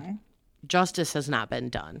something. Mm-hmm. Justice has not been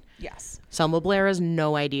done. Yes. Selma Blair has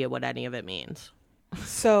no idea what any of it means.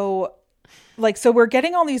 So we're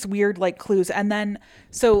getting all these weird like clues. And then,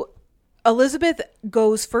 so Elizabeth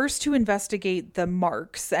goes first to investigate the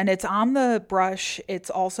marks, and it's on the brush.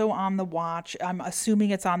 It's also on the watch. I'm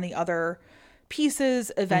assuming it's on the other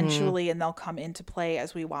pieces eventually, and they'll come into play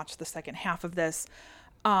as we watch the second half of this.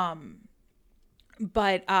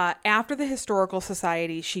 But after the Historical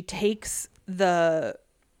Society, she takes the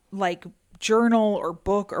like journal or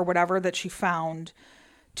book or whatever that she found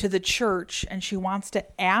to the church, and she wants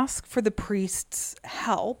to ask for the priest's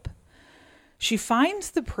help. She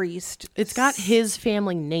finds the priest. It's got his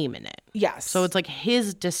family name in it. Yes. So it's like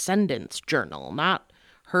his descendants' journal, not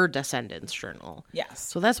her descendants' journal. Yes.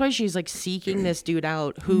 So that's why she's like seeking this dude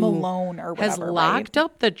out who Malone or whatever, has locked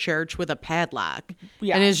up the church with a padlock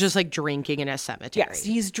and is just like drinking in a cemetery. Yes.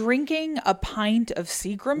 He's drinking a pint of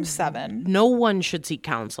Seagram 7. No one should seek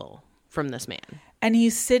counsel from this man. And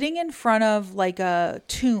he's sitting in front of like a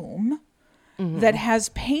tomb that has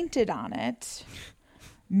painted on it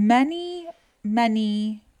many.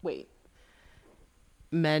 Mene.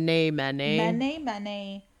 Let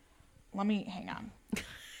me hang on.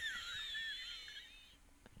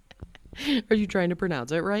 Are you trying to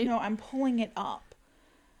pronounce it right? No, I'm pulling it up.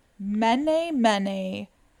 Mene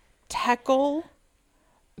Tekel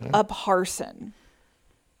Upharsin.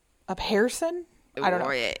 Upharsin? I don't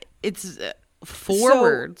know. It's 4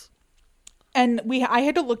 words. And I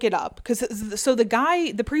had to look it up because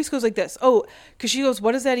the priest goes like this. Oh, because she goes,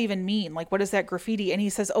 what does that even mean? Like, what is that graffiti? And he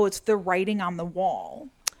says, oh, it's the writing on the wall.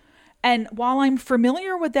 And while I'm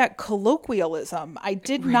familiar with that colloquialism, I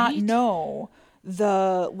did not know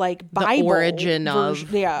the like Bible origin of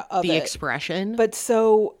the it. expression. But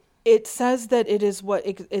so it says that it is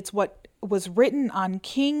it's what was written on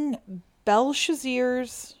King Belshazzar.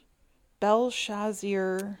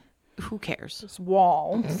 Who cares?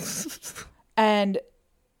 Wall. And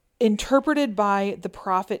interpreted by the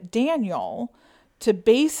prophet Daniel to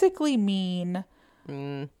basically mean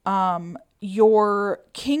your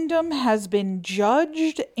kingdom has been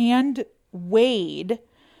judged and weighed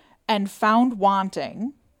and found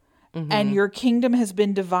wanting, and your kingdom has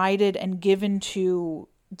been divided and given to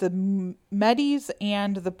the Medes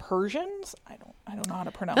and the Persians. I don't know how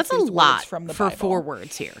to pronounce. That's these a lot words from the for Bible. 4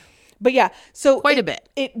 words here. But yeah, so quite a bit.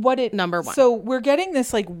 Number 1. So we're getting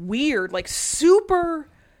this like weird, like super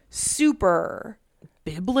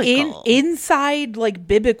biblical inside like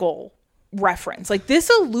biblical reference. Like this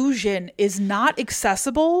illusion is not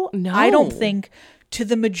accessible. No. I don't think to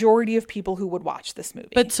the majority of people who would watch this movie.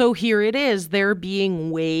 But so here it is. They're being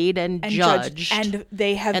weighed and judged. And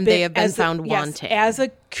they have been found wanting. As a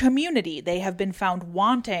community, they have been found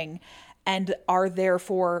wanting and are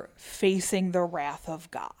therefore facing the wrath of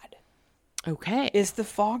God. Okay. Is the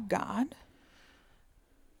fog God?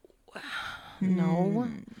 No.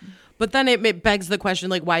 But then it begs the question,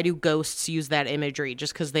 like, why do ghosts use that imagery?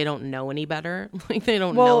 Just because they don't know any better? Like, they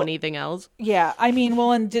don't know anything else? Yeah. I mean,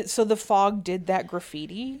 well, so the fog did that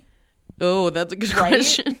graffiti? Oh, that's a good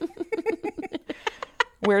question.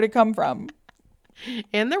 Where'd it come from?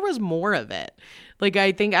 And there was more of it. Like,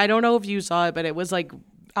 I don't know if you saw it, but it was like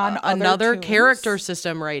on another tombs? Character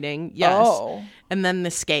system writing. Yes. Oh. And then the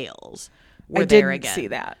scales were I there didn't again. See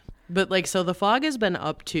that. But like, so the fog has been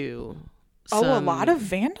up to a lot of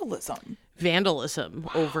vandalism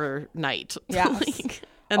overnight. Yes.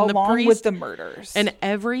 And along the priest, with the murders. And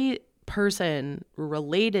every person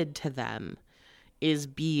related to them is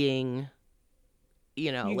being,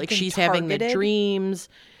 like she's having the dreams.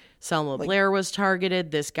 Selma Blair was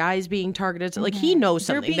targeted. This guy's being targeted. So, like, he knows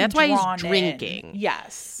something. That's why he's drinking. In.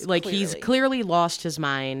 Yes. Like, he's clearly lost his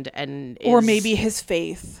mind. Or maybe his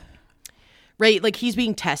faith. Right? Like he's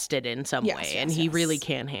being tested in some Yes, way yes, and he yes. really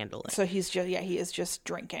can't handle it. So he is just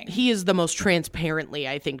drinking. He is the most transparently,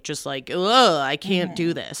 I think, just like, ugh, I can't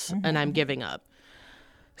do this and I'm giving up.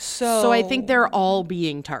 So I think they're all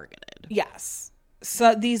being targeted. Yes.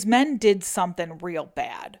 So these men did something real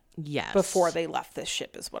bad. Yes. Before they left this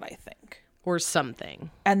ship is what I think. Or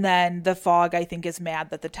something. And then the fog, I think, is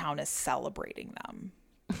mad that the town is celebrating them.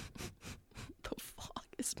 The fog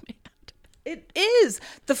is mad. It is.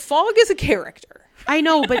 The fog is a character. I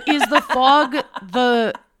know, but is the fog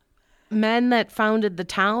the men that founded the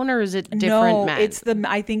town, or is it different men?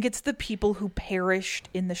 I think it's the people who perished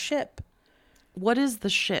in the ship. What is the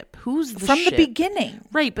ship? Who's the From ship? the beginning.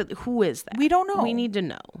 Right, but who is that? We don't know. We need to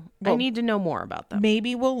know. Well, I need to know more about them.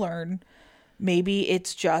 Maybe we'll learn. Maybe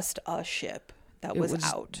it's just a ship that was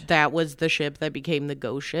out. That was the ship that became the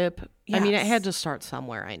ghost ship. Yes. I mean, it had to start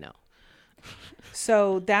somewhere, I know.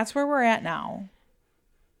 So that's where we're at now.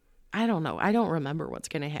 I don't know. I don't remember what's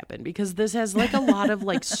going to happen because this has like a lot of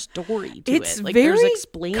like story to It's it. Like very there's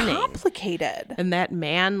explaining. complicated. And that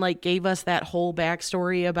man like gave us that whole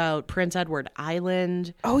backstory about Prince Edward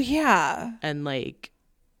Island Oh, yeah. and like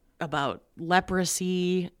about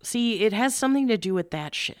leprosy. See, it has something to do with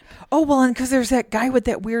that ship. Oh, well, and because there's that guy with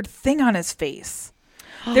that weird thing on his face.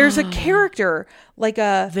 There's a character, like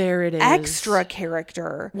There it is. extra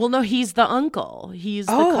character. Well, no, he's the uncle. He's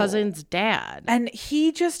the cousin's dad. And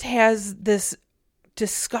he just has this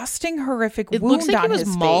disgusting, horrific It wound looks like on he was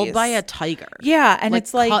his mauled face. by a tiger. Yeah, and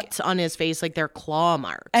it's like cuts on his face, like they're claw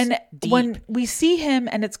marks. and deep. when we see him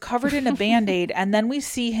and it's covered in a Band-Aid, and then we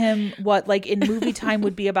see him what like in movie time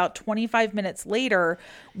would be about 25 minutes later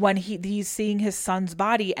when he's seeing his son's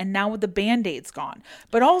body, and now the Band-Aid's gone.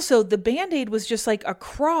 But also the Band-Aid was just like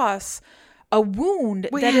across a wound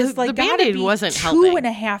that is like the gotta Band-Aid be wasn't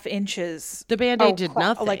 2.5 inches. The Band-Aid did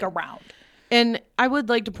nothing. Like around. And I would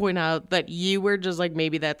like to point out that you were just like,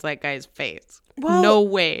 maybe that's that guy's face. Well, no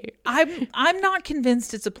way. I'm not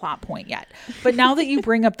convinced it's a plot point yet. But now that you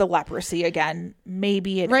bring up the leprosy again,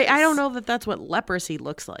 maybe it Right. is. I don't know that that's what leprosy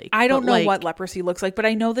looks like. I don't know like, what leprosy looks like, but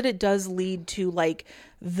I know that it does lead to like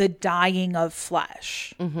the dying of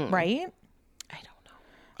flesh, right? I don't know.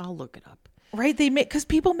 I'll look it up. Right? They make, because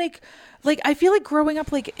people make, like, I feel like growing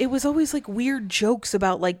up, like, it was always like weird jokes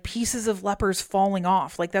about like pieces of lepers falling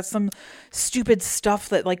off. Like, that's some stupid stuff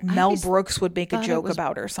that like Mel Brooks would make a joke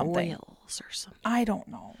about or something. Boils or something. I don't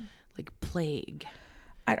know. Like plague.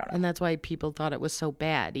 I don't know. And that's why people thought it was so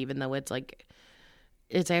bad, even though it's like,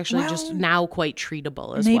 it's actually just now quite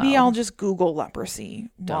treatable as well. Maybe I'll just Google leprosy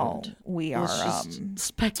while we are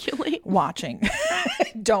speculate. watching.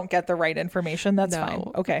 Don't get the right information. That's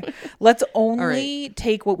fine. Okay. Let's only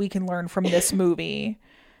take what we can learn from this movie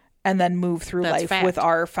and then move through life with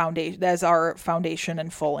our foundation as our foundation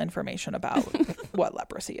and full information about what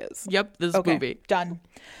leprosy is. Yep, this movie. Done.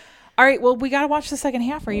 All right. Well, we got to watch the second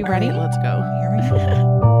half. Are you ready? Right, let's go. Here we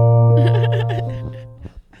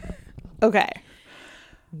go. Okay.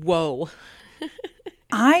 Whoa.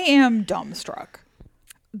 I am dumbstruck.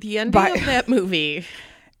 The ending of that movie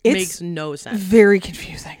makes no sense. Very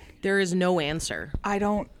confusing. There is no answer. I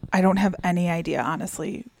don't have any idea,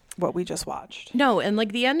 honestly, what we just watched. No, and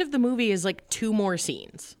like the end of the movie is like 2 more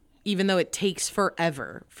scenes, even though it takes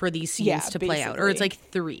forever for these scenes to play out. Or it's like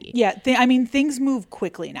 3. Yeah, I mean, things move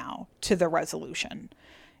quickly now to the resolution,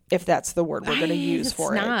 if that's the word we're going to use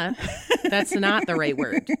for it. That's not the right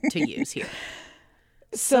word to use here.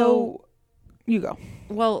 So you go.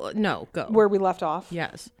 Well, no, go. Where we left off?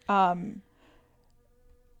 Yes.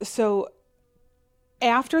 So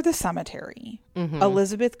after the cemetery,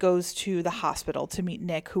 Elizabeth goes to the hospital to meet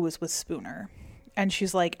Nick, who was with Spooner. And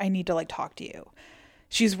she's like, I need to like talk to you.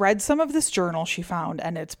 She's read some of this journal she found,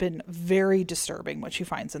 and it's been very disturbing what she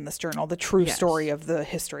finds in this journal, the true story of the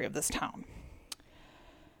history of this town.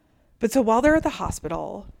 But so while they're at the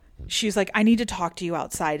hospital, she's like, I need to talk to you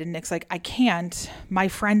outside. And Nick's like, I can't. My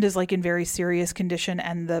friend is like in very serious condition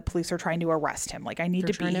and the police are trying to arrest him. Like, I need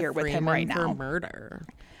to be here with him right now. For murder.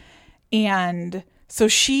 And so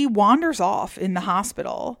she wanders off in the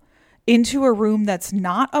hospital into a room that's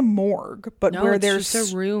not a morgue, but where there's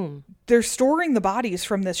just a room. They're storing the bodies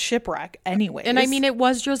from this shipwreck anyways. And I mean, it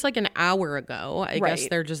was just like an hour ago. I guess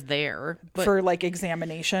they're just there. But for like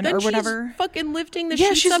examination then or whatever. She's fucking lifting the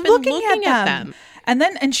sheets she's up looking and looking at them.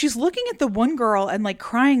 And she's looking at the one girl and like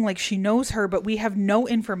crying like she knows her, but we have no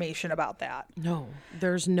information about that. No,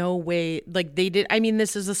 there's no way. Like they did. I mean,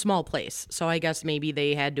 this is a small place, so I guess maybe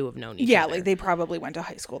they had to have known each other. Yeah, like they probably went to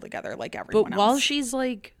high school together, like everyone else. But while she's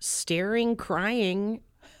like staring, crying,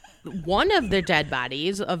 one of the dead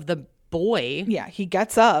bodies of the boy, he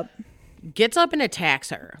gets up and attacks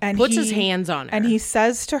her, and puts his hands on her, and he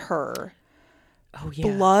says to her, Oh, yeah.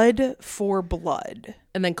 blood for blood.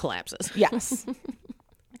 And then collapses. Yes.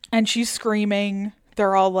 And she's screaming.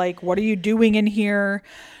 They're all like, what are you doing in here?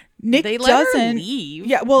 Nick They let her doesn't leave.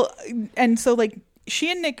 Yeah, well, and so like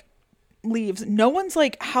she and Nick leaves. No one's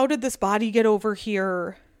like, how did this body get over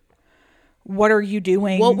here? What are you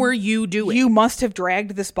doing? What were you doing? You must have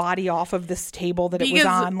dragged this body off of this table that it was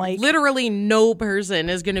on. Like, literally no person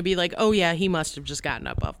is going to be like, oh yeah, he must have just gotten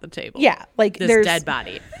up off the table. yeah, like This there's dead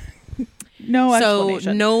body. no So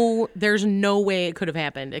explanation. there's no way it could have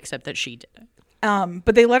happened except that she did it.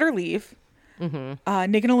 But they let her leave. Nick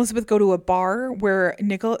and Elizabeth go to a bar where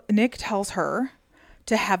Nick tells her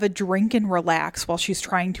to have a drink and relax while she's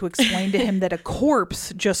trying to explain to him that a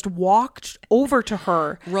corpse just walked over to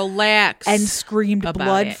her Relax. and screamed about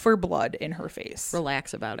blood it. for blood in her face.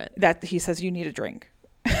 Relax about it. That he says, you need a drink.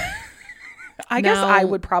 I guess I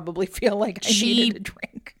would probably feel like I needed a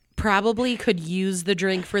drink. Probably could use the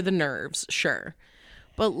drink for the nerves, sure.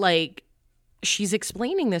 But like, she's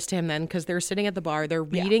explaining this to him then because they're sitting at the bar. They're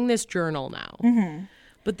reading this journal now.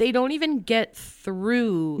 But they don't even get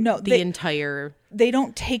through the entire... They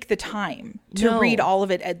don't take the time to read all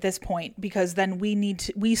of it at this point because then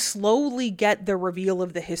we slowly get the reveal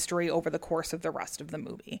of the history over the course of the rest of the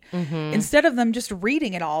movie. Instead of them just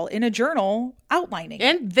reading it all in a journal, outlining it.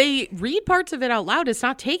 And they read parts of it out loud. It's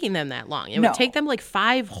not taking them that long. It would take them like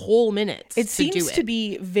 5 whole minutes It to seems do it. to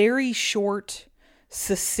be very short,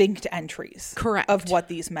 succinct entries. Correct. Of what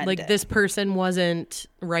these men like did. this person wasn't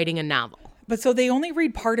writing a novel. But so they only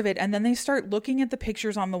read part of it, and then they start looking at the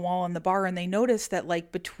pictures on the wall in the bar, and they notice that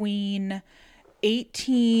like between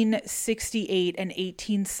 1868 and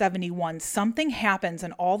 1871, something happens,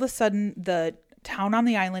 and all of a sudden the town on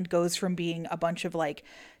the island goes from being a bunch of like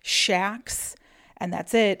shacks, and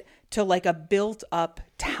that's it, to like a built up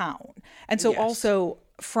town. And so also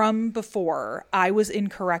from before, I was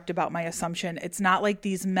incorrect about my assumption. It's not like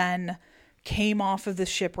these men came off of the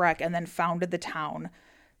shipwreck and then founded the town.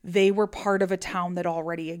 They were part of a town that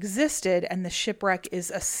already existed, and the shipwreck is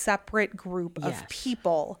a separate group of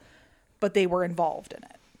people, but they were involved in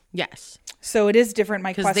it. Yes. So it is different.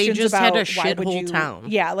 My questions they just about had a why would you town.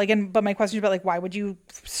 Yeah, like but my questions about like why would you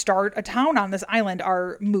start a town on this island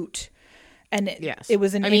are moot. And it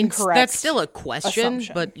was an incorrect that's still a question,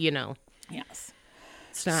 assumption. but you know. Yes.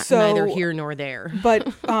 It's not neither here nor there.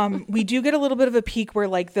 But we do get a little bit of a peek where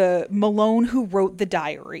like the Malone who wrote the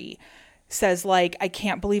diary says like, I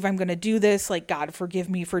can't believe I'm going to do this. Like, God forgive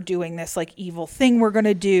me for doing this like evil thing we're going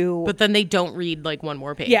to do. But then they don't read like one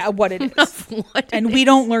more page. Yeah, what it is. We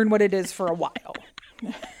don't learn what it is for a while.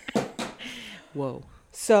 Whoa.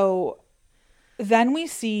 So then we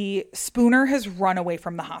see Spooner has run away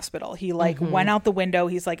from the hospital. He like went out the window.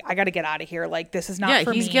 He's like, I got to get out of here. Like, this is not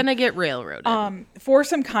for me. Yeah, he's going to get railroaded. For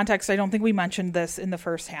some context, I don't think we mentioned this in the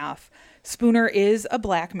first half. Spooner is a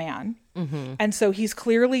black man. And so he's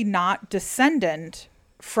clearly not descendant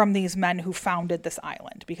from these men who founded this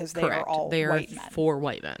island because they are all white men. 4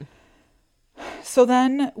 white men. So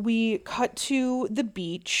then we cut to the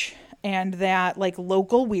beach, and that like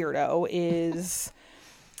local weirdo is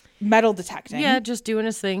metal detecting. Yeah, just doing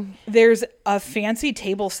his thing. There's a fancy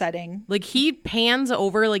table setting. Like he pans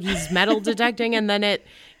over like he's metal detecting, and then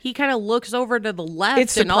he kind of looks over to the left,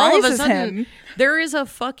 It and all of a surprises sudden him. there is a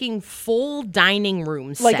fucking full dining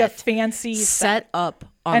room Like a set fancy set up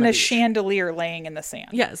on and the a beach. chandelier laying in the sand.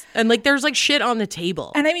 Yes, and like there's like shit on the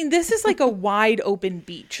table. And I mean, this is like a wide open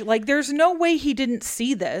beach. Like, there's no way he didn't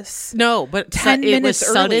see this. No, but 10 it was minutes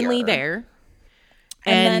suddenly earlier. there.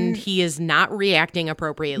 And And then- he is not reacting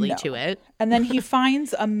appropriately No. to it. And then he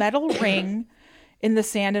finds a metal ring in the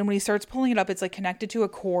sand, and when he starts pulling it up, it's like connected to a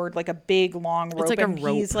cord, like a big long rope. like a and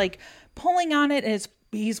rope. he's like pulling on it, and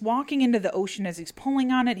he's walking into the ocean as he's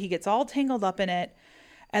pulling on it. He gets all tangled up in it.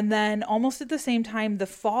 And then almost at the same time, the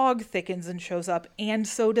fog thickens and shows up, and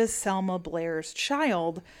so does Selma Blair's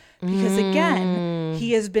child. Because again,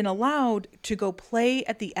 he has been allowed to go play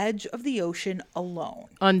at the edge of the ocean alone.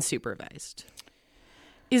 Unsupervised.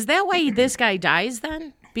 Is that why this guy dies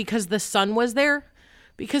then? Because the son was there?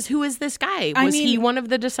 Because who is this guy? Was he one of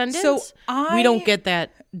the descendants? So we don't get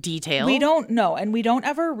that detail. We don't know, and we don't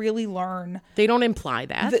ever really learn. They don't imply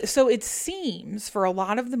that. So it seems for a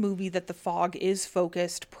lot of the movie that the fog is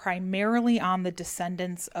focused primarily on the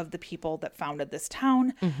descendants of the people that founded this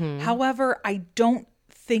town. However, I don't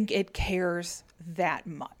think it cares that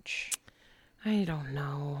much. I don't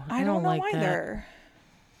know. I don't know like either.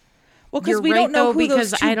 Well, because You're we right, don't know though, who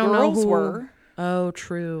because those two I don't know girls who- were, Oh,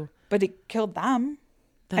 true. but it killed them.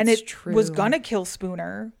 That's and it true. was gonna kill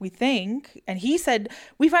Spooner, we think. And he said,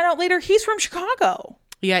 we find out later he's from Chicago.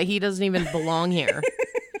 Yeah, he doesn't even belong here.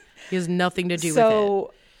 He has nothing to do with it.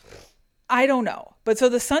 So I don't know. But so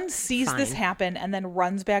the son sees this Fine. happen and then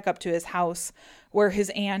runs back up to his house where his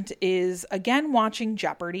aunt is again watching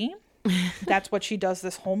Jeopardy. That's what she does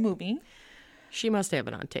this whole movie. She must have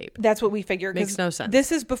it on tape. That's what we figure. Makes no sense.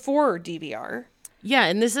 This is before DVR. Yeah,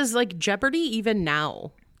 and this is like Jeopardy even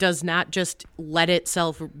now does not just let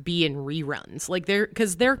itself be in reruns. Like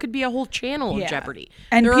because there could be a whole channel of Jeopardy.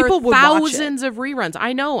 And there people are would watch thousands of reruns.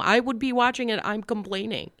 I know. I would be watching it. I'm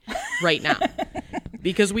complaining right now.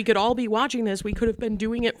 Because we could all be watching this. We could have been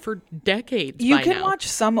doing it for decades You by can now. watch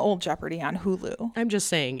some old Jeopardy on Hulu. I'm just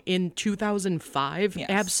saying, in 2005, Yes.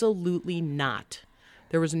 absolutely not.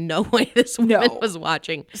 There was no way this woman was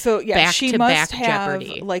watching So yeah, she back-to-back must have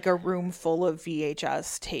Jeopardy. like a room full of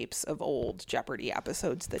VHS tapes of old Jeopardy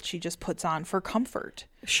episodes that she just puts on for comfort.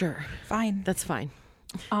 Sure. Fine. That's fine.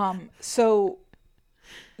 So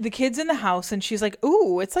the kid's in the house and she's like,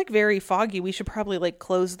 "Ooh, it's like very foggy. We should probably like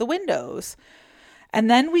close the windows." And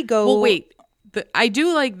then we go. Well, wait. I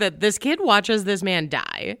do like that this kid watches this man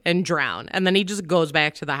die and drown, and then he just goes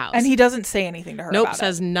back to the house. And he doesn't say anything to her. Nope, about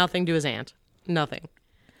says nothing to his aunt. Nothing.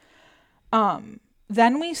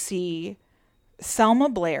 Then we see Selma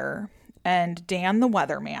Blair and Dan the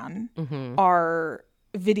weatherman are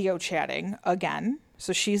video chatting again.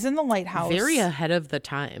 So she's in the lighthouse. Very ahead of the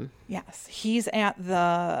time. Yes. He's at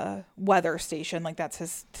the weather station. Like that's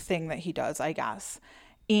his thing that he does, I guess.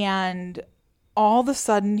 And all of a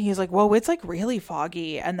sudden he's like, whoa, it's like really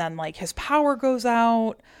foggy. And then like his power goes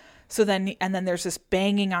out. So then there's this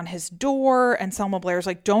banging on his door and Selma Blair's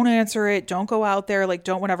like, don't answer it. Don't go out there. Like,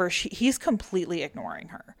 don't whatever. He's completely ignoring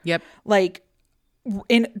her. Yep. Like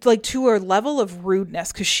to a level of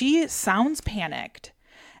rudeness because she sounds panicked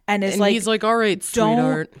and is like, he's like, all right,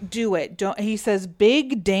 sweetheart. don't do it. Don't. He says,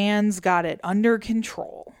 Big Dan's got it under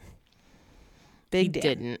control. Big Dan.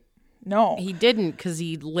 Didn't. No. He didn't because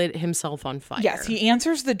he lit himself on fire. Yes, he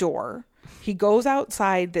answers the door. He goes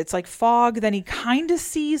outside. It's like fog. Then he kind of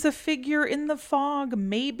sees a figure in the fog,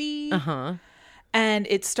 maybe. Uh-huh. And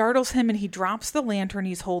it startles him and he drops the lantern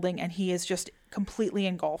he's holding and he is just completely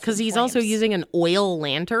engulfed. Because he's flames. also using an oil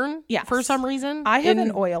lantern for some reason. I have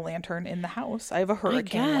an oil lantern in the house. I have a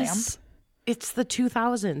hurricane lamp. It's the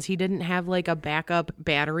 2000s. He didn't have like a backup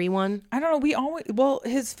battery one. I don't know.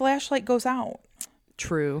 His flashlight goes out.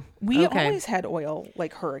 True. We always had oil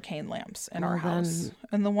like hurricane lamps in our house.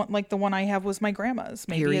 And the one I have was my grandma's.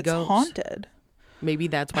 Maybe it's haunted. Maybe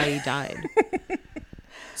that's why he died.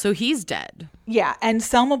 So he's dead. Yeah, and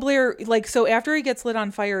Selma Blair, so after he gets lit on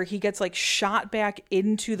fire, he gets shot back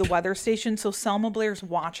into the weather station. So Selma Blair's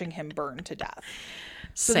watching him burn to death.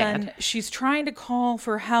 So then she's trying to call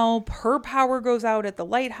for help. Her power goes out at the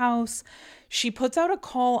lighthouse. She puts out a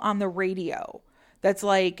call on the radio that's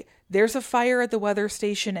like, there's a fire at the weather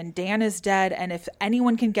station and Dan is dead. And if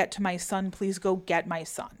anyone can get to my son, please go get my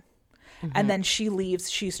son. Mm-hmm. And then she leaves.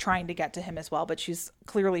 She's trying to get to him as well, but she's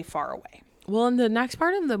clearly far away. Well, and the next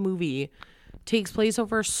part of the movie takes place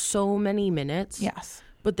over so many minutes. Yes.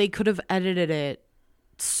 But they could have edited it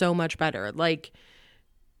so much better. Like,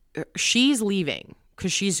 she's leaving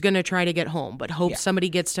because she's going to try to get home, but hopes somebody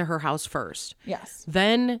gets to her house first. Yes.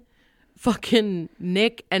 Then fucking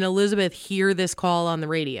Nick and Elizabeth hear this call on the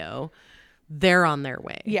radio. They're on their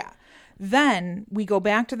way. Yeah. Then we go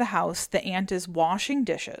back to the house. The aunt is washing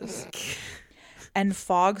dishes and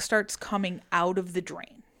fog starts coming out of the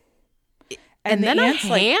drain. And then a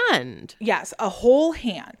hand. Yes, a whole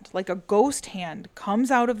hand, like a ghost hand,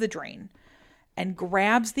 comes out of the drain and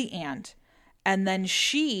grabs the aunt. And then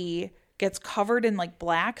she gets covered in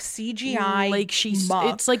black CGI. Like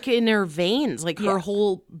it's like in her veins. Like her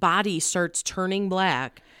whole body starts turning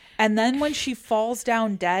black. And then when she falls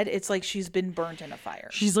down dead, it's like she's been burnt in a fire.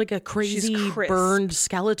 She's like a crazy burned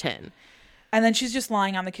skeleton. And then she's just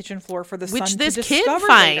lying on the kitchen floor for the son to this discover kid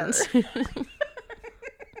finds.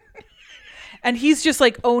 And he's just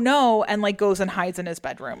like, oh no, and goes and hides in his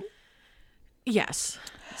bedroom. Yes.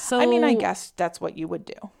 So I mean, I guess that's what you would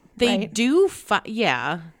do. They right? do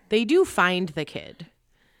they do find the kid.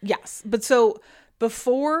 Yes. But so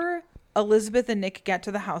before Elizabeth and Nick get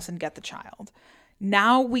to the house and get the child,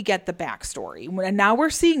 now we get the backstory. And now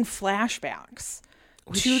we're seeing flashbacks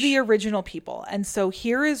to the original people. And so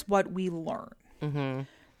here is what we learn. Mm-hmm.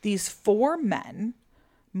 These four men,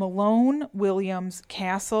 Malone, Williams,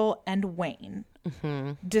 Castle, and Wayne,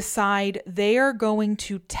 decide they are going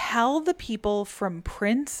to tell the people from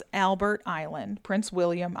Prince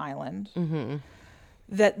William Island,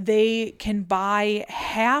 that they can buy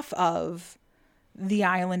half of the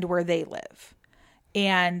island where they live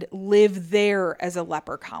and live there as a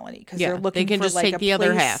leper colony because they're looking they can for just take a the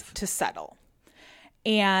other half to settle.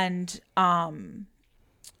 And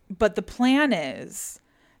but the plan is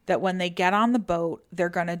that when they get on the boat, they're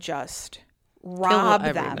going to just rob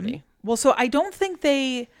them. everybody. Well, so I don't think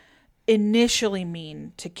they initially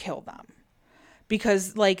mean to kill them.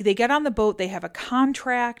 Because, like, they get on the boat, they have a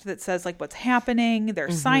contract that says, like, what's happening.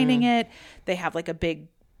 They're signing it. They have, like, a big,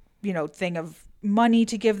 thing of money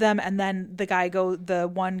to give them. And then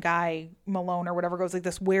the one guy, Malone or whatever, goes like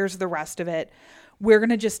this, where's the rest of it? We're going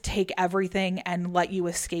to just take everything and let you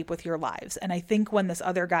escape with your lives. And I think when this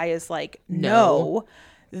other guy is like, no,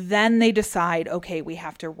 then they decide, okay, we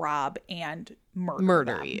have to rob and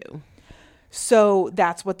murder them. you. So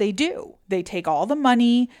that's what they do. They take all the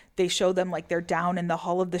money. They show them like they're down in the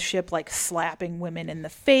hull of the ship, like slapping women in the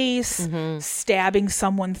face, stabbing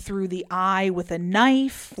someone through the eye with a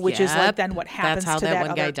knife, which is like then what happens to that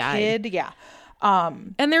one guy other died. kid. Yeah.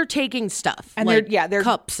 And they're taking stuff. And like they're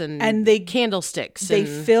cups and candlesticks. They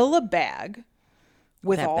fill a bag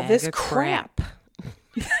with all bag this of crap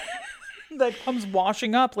that comes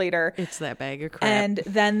washing up later. It's that bag of crap. And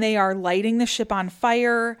then they are lighting the ship on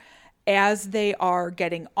fire. As they are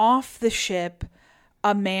getting off the ship,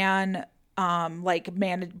 a man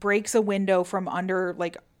breaks a window from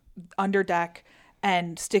under deck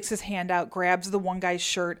and sticks his hand out, grabs the one guy's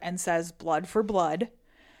shirt and says, "Blood for blood."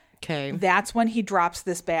 Okay. That's when he drops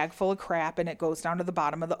this bag full of crap and it goes down to the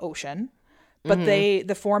bottom of the ocean. But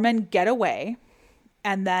the four men get away,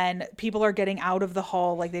 and then people are getting out of the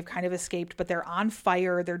hull, like they've kind of escaped, but they're on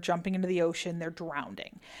fire. They're jumping into the ocean. They're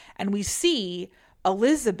drowning. And we see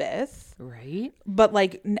Elizabeth, right? But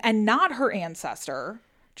and not her ancestor,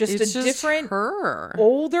 just different, her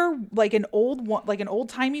older, like an old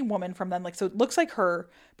timey woman from then. Like, so it looks like her,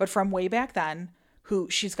 but from way back then.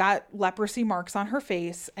 Who she's got leprosy marks on her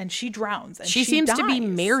face, and she drowns. And she seems to be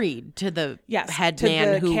married to the head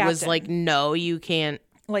man who was like, "No, you can't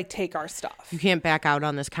take our stuff. You can't back out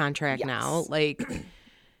on this contract now." Like,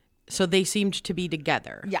 so they seemed to be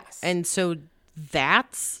together. Yes, and so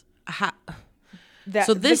that's how. That,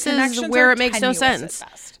 so this is where it makes no sense,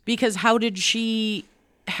 because how did she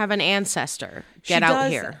have an ancestor get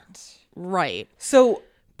out here? Right. So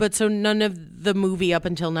none of the movie up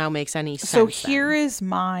until now makes any sense. So here is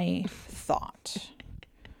my thought.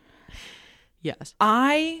 Yes.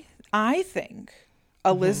 I think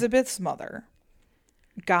Elizabeth's mother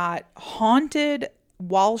got haunted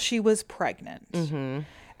while she was pregnant.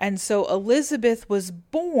 And so Elizabeth was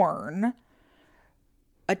born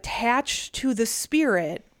attached to the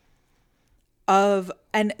spirit of,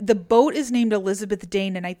 and the boat is named Elizabeth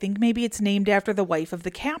Dane, and I think maybe it's named after the wife of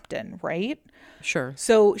the captain, right? Sure.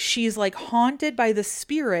 So she's like haunted by the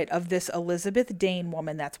spirit of this Elizabeth Dane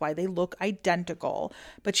woman. That's why they look identical.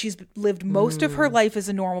 But she's lived most of her life as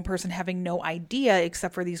a normal person, having no idea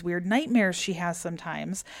except for these weird nightmares she has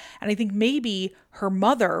sometimes. And I think maybe her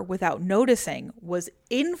mother, without noticing, was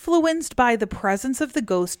influenced by the presence of the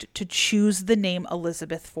ghost to choose the name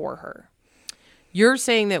Elizabeth for her. You're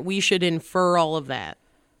saying that we should infer all of that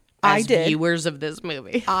as viewers of this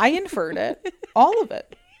movie. I inferred it. All of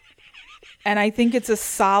it. And I think it's a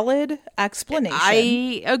solid explanation.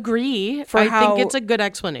 I agree. I think it's a good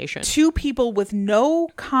explanation. Two people with no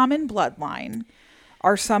common bloodline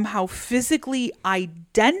are somehow physically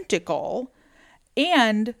identical,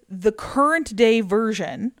 and the current day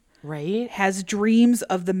version has dreams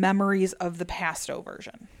of the memories of the pasto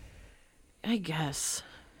version. I guess.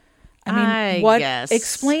 I mean,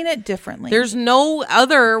 explain it differently. There's no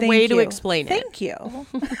other way to explain it. Thank you.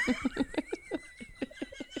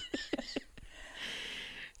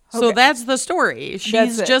 So that's the story.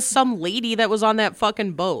 She's just some lady that was on that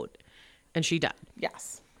fucking boat, and she died.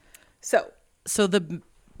 Yes. So the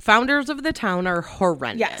founders of the town are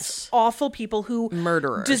horrendous. Yes. Awful people who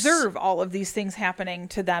murderers deserve all of these things happening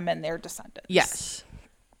to them and their descendants. Yes.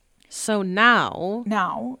 So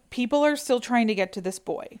now people are still trying to get to this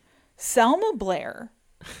boy. Selma Blair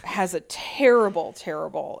has a terrible,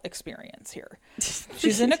 terrible experience here.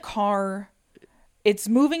 She's in a car. It's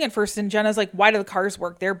moving at first, and Jenna's like, why do the cars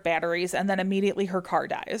work? They're batteries. And then immediately her car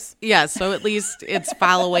dies. Yeah, so at least it's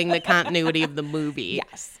following the continuity of the movie.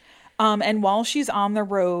 Yes. And while she's on the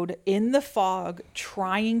road in the fog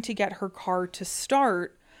trying to get her car to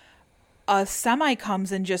start, a semi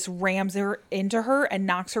comes and just rams into her and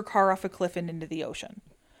knocks her car off a cliff and into the ocean.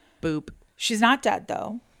 Boop. She's not dead,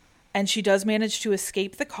 though. And she does manage to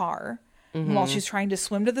escape the car. Mm-hmm. While she's trying to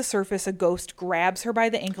swim to the surface, a ghost grabs her by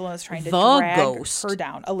the ankle and is trying to drag her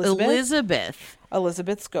down.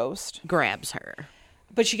 Elizabeth's ghost grabs her.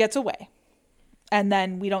 But she gets away. And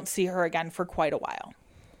then we don't see her again for quite a while.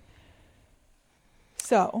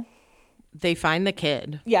 So they find the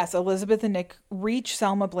kid. Yes, Elizabeth and Nick reach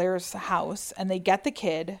Selma Blair's house and they get the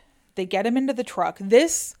kid. They get him into the truck.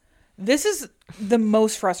 This This is the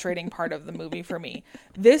most frustrating part of the movie for me.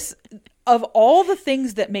 This, of all the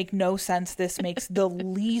things that make no sense, this makes the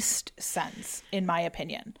least sense, in my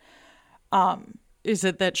opinion. Is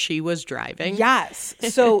it that she was driving? Yes.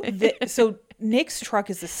 So Nick's truck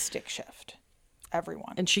is a stick shift.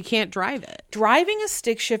 Everyone. And she can't drive it. Driving a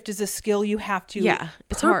stick shift is a skill you have to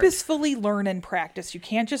purposefully learn and practice. You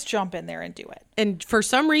can't just jump in there and do it. And for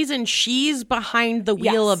some reason, she's behind the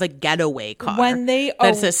wheel of a getaway car.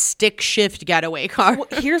 That's a stick shift getaway car. Well,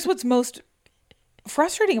 here's what's most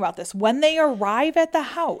frustrating about this. When they arrive at the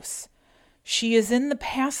house, she is in the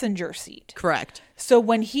passenger seat. Correct. So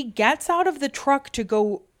when he gets out of the truck to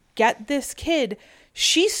go get this kid,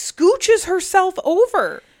 she scooches herself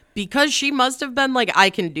over. Because she must have been like, I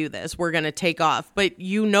can do this. We're going to take off. But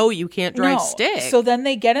you can't drive stick. So then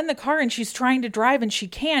they get in the car and she's trying to drive and she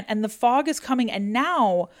can't. And the fog is coming. And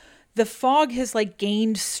now the fog has like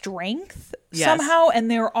gained strength somehow.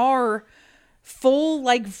 And there are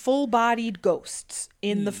full-bodied ghosts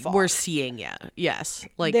in the fog. We're seeing, yes.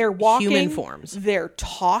 Like they're walking, human forms. They're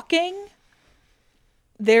talking.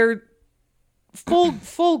 They're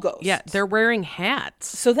full ghosts. Yeah, they're wearing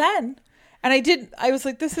hats. So then... And I was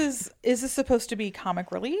like, is this supposed to be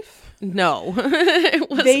comic relief? No. It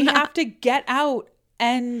was they not. have to get out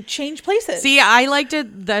and change places. See, I liked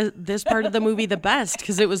this part of the movie the best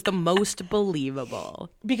because it was the most believable.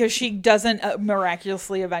 Because she doesn't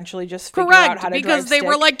miraculously eventually just figure out how to drive because they stick.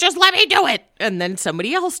 were like, just let me do it. And then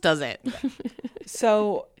somebody else does it.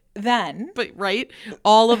 So then... But, right?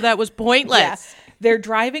 All of that was pointless. Yes. They're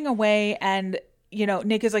driving away and... You know,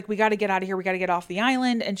 Nick is like, we got to get out of here. We got to get off the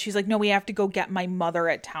island. And she's like, no, we have to go get my mother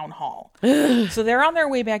at town hall. So they're on their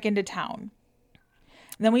way back into town.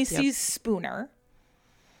 And then we see Spooner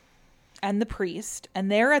and the priest.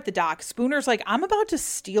 And they're at the dock. Spooner's like, I'm about to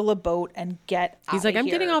steal a boat and get out He's like, I'm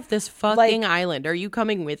here. getting off this fucking island. Are you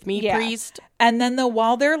coming with me, priest? And then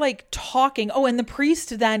while they're like talking, and the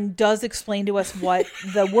priest then does explain to us what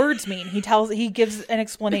the words mean. He gives an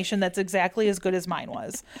explanation that's exactly as good as mine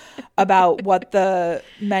was about what the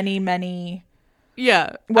many.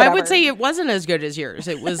 Yeah. Whatever. I would say it wasn't as good as yours.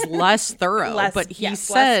 It was less thorough. But he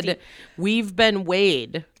said, we've been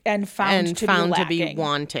weighed and found to be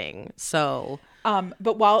wanting. So,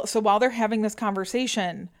 but while they're having this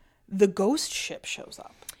conversation, the ghost ship shows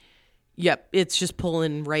up. Yep, it's just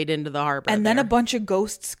pulling right into the harbor. And then a bunch of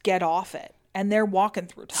ghosts get off it, and they're walking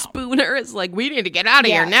through town. Spooner is like, we need to get out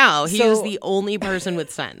of here now. He is the only person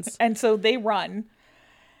with sense. And so they run.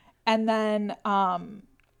 And then, then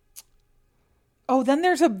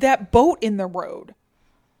there's that boat in the road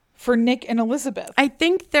for Nick and Elizabeth. I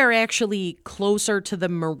think they're actually closer to the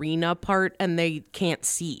marina part, and they can't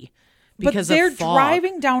see because they're of fog.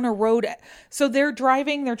 Driving down a road. So they're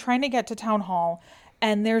trying to get to town hall.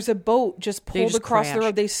 And there's a boat just pulled across the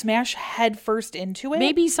road. They smash head first into it.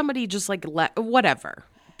 Maybe somebody just like whatever.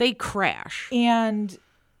 They crash. And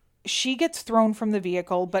she gets thrown from the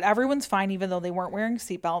vehicle, but everyone's fine even though they weren't wearing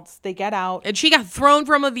seatbelts. They get out. And she got thrown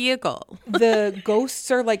from a vehicle. The ghosts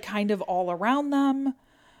are like kind of all around them.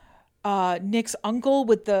 Nick's uncle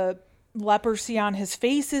with the leprosy on his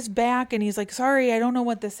face is back and he's like, sorry, I don't know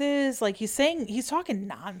what this is. Like he's talking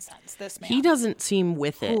nonsense, this man. He doesn't seem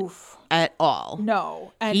with it. At all.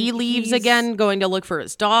 No. And he leaves again going to look for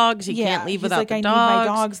his dogs. He can't leave without the dogs. I need my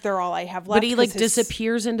dogs. They're all I have left. But he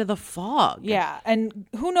disappears into the fog. Yeah. And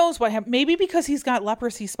who knows what happened. Maybe because he's got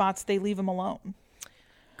leprosy spots, they leave him alone.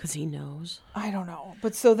 Because he knows. I don't know.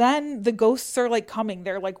 But so then the ghosts are like coming.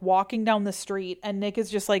 They're like walking down the street and Nick is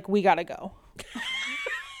just like, we got to go.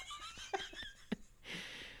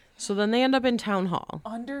 So then they end up in town hall.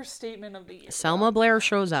 Understatement of the year. Selma Blair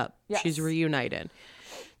shows up. Yes. She's reunited.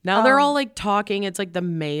 Now they're all like talking. It's like the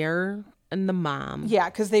mayor and the mom. Yeah,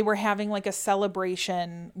 because they were having like a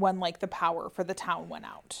celebration when like the power for the town went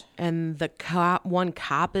out. And the one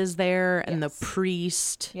cop is there and the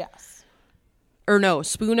priest. Yes. Or no,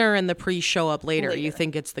 Spooner and the priest show up later. You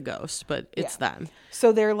think it's the ghost, but it's them.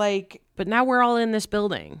 So they're like... But now we're all in this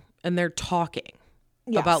building and they're talking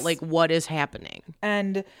about like what is happening.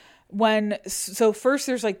 And... So first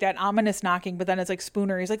there's like that ominous knocking, but then it's like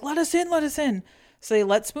Spooner. He's like, let us in. So they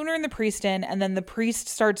let Spooner and the priest in. And then the priest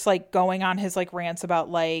starts like going on his like rants about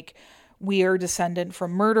like, we are descendant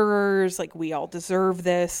from murderers. Like we all deserve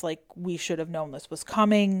this. Like we should have known this was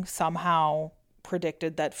coming. Somehow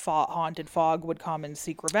predicted that haunted fog would come and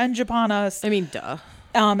seek revenge upon us. I mean, duh.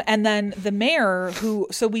 And then the mayor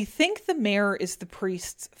so we think the mayor is the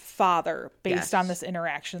priest's father based on this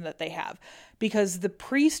interaction that they have. Because the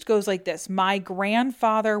priest goes like this, my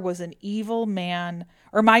grandfather was an evil man,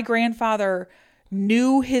 or my grandfather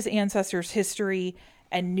knew his ancestors' history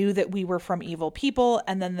and knew that we were from evil people.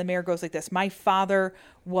 And then the mayor goes like this: my father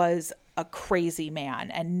was a crazy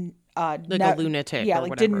man and a lunatic. Yeah, or like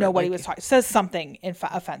whatever. didn't know what like, he was talking. Says something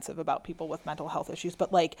offensive about people with mental health issues,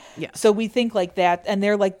 but like, Yes. So we think like that, and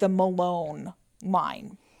they're like the Malone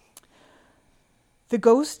line. The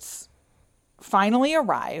ghosts finally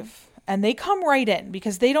arrive, and they come right in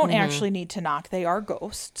because they don't actually need to knock. They are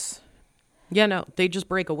ghosts. Yeah, no, they just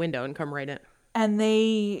break a window and come right in. And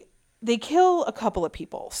they kill a couple of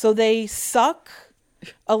people. So they suck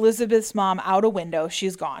Elizabeth's mom out a window.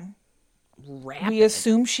 She's gone. Rapid. We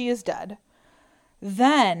assume she is dead.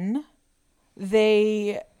 Then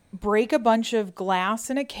they break a bunch of glass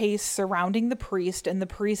in a case surrounding the priest, and the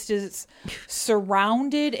priest is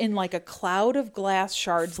surrounded in like a cloud of glass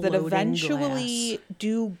shards that Floating eventually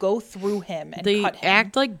do go through him and They cut him.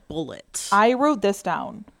 act like bullets. I wrote this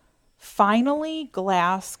down. Finally,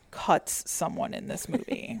 glass cuts someone in this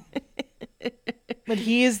movie. But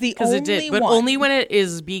he is the only it did, but one. only when it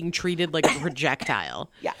is being treated like a projectile.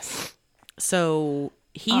 Yes. So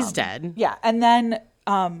he's dead. Yeah, and then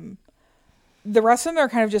the rest of them are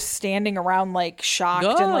kind of just standing around like shocked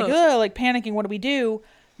and like, ugh, like panicking. What do we do?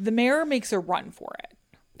 The mayor makes a run for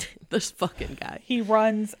it. This fucking guy. He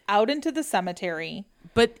runs out into the cemetery.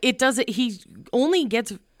 But it doesn't. He only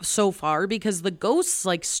gets so far because the ghosts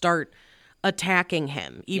like start attacking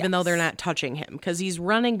him, even though they're not touching him because he's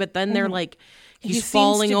running. But then they're like, he's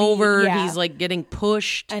falling over. He's like getting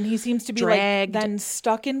pushed, and he seems to be dragged. like then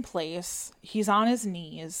stuck in place. He's on his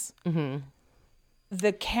knees. Mm-hmm.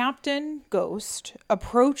 The captain ghost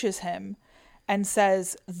approaches him and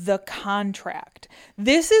says, "The contract."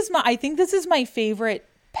 I think this is my favorite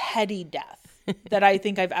petty death that I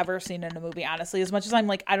think I've ever seen in a movie, honestly, as much as I'm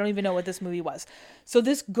like, I don't even know what this movie was. So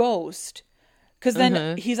this ghost, because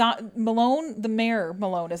then he's on Malone, the mayor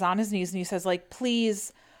Malone is on his knees and he says like,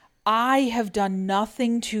 please, I have done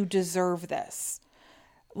nothing to deserve this.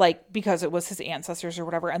 Like, because it was his ancestors or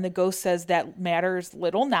whatever. And the ghost says that matters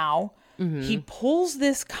little now. Mm-hmm. He pulls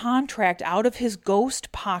this contract out of his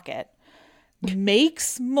ghost pocket,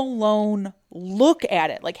 makes Malone look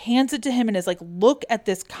at it, like hands it to him and is like, look at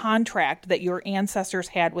this contract that your ancestors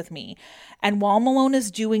had with me. And while Malone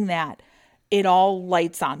is doing that, it all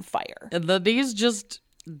lights on fire. These just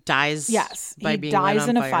dies. Yes, by he being dies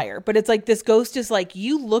in lit on a fire. But it's like this ghost is like,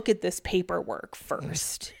 you look at this paperwork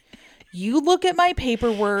first. You look at my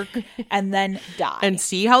paperwork and then die. And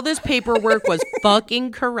see how this paperwork was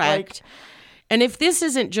fucking correct. And if this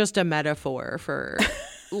isn't just a metaphor for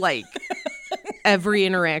like every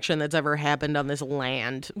interaction that's ever happened on this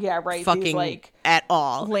land. Yeah, right. Fucking These, like, at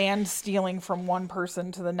all. Land stealing from one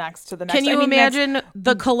person to the next to the next. Can you imagine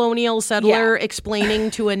the colonial settler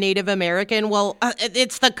explaining to a Native American, well,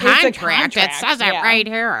 it's the contract. It says it right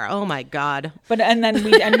here. Oh my God. But and then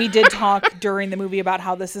we did talk during the movie about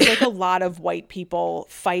how this is like a lot of white people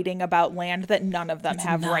fighting about land that none of them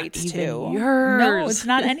have rights to. Yours. No, it's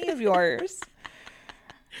not any of yours.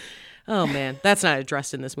 Oh man, that's not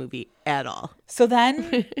addressed in this movie at all. So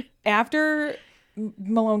then after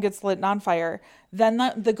Malone gets lit on fire, then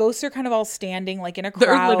the ghosts are kind of all standing like in a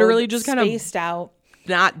crowd. They're literally just kind of spaced out.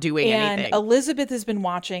 Not doing anything. And Elizabeth has been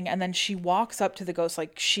watching, and then she walks up to the ghost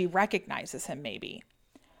like she recognizes him maybe.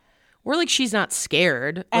 Or like she's not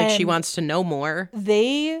scared. Like she wants to know more.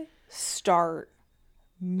 They start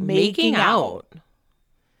making out.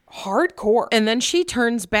 Hardcore. And then she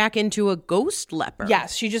turns back into a ghost leper.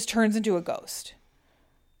 Yes, she just turns into a ghost.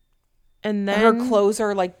 And then her clothes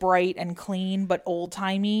are like bright and clean, but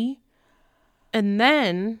old-timey. And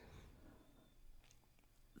then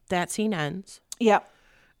that scene ends. Yep.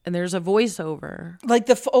 And there's a voiceover. Like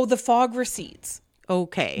the fog recedes.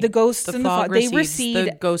 Okay. The ghosts in the fog, they recede.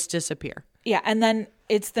 The ghosts disappear. Yeah, and then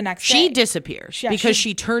it's the next day. She disappears because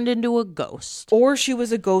she turned into a ghost. Or she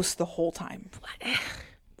was a ghost the whole time.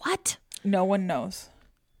 What? No one knows.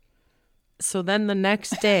 So then the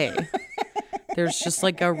next day, there's just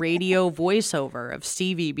like a radio voiceover of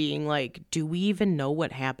Stevie being like, do we even know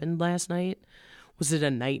what happened last night? Was it a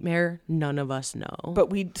nightmare? None of us know.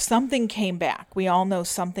 But something came back. We all know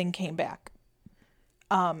something came back.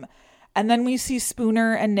 And then we see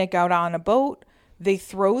Spooner and Nick out on a boat. They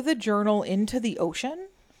throw the journal into the ocean.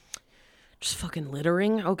 Just fucking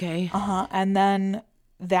littering? Okay. Uh-huh. And then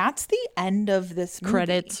that's the end of this movie.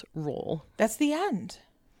 Credits roll. That's the end.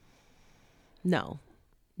 No.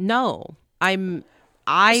 I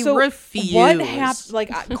refuse. What happened?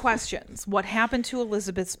 Like questions. What happened to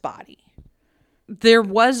Elizabeth's body? There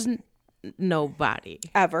was nobody.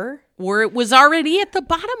 Ever. Where it was already at the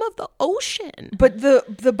bottom of the ocean. But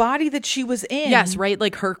the body that she was in. Yes, right?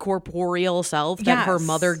 Like her corporeal self that her Yes.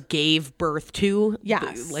 mother gave birth to.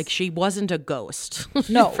 Yes. Like she wasn't a ghost.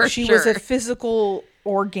 No, for she sure. was a physical,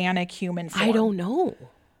 organic human form. I don't know.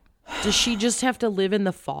 Does she just have to live in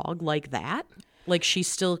the fog like that? Like she's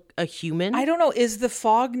still a human? I don't know. Is the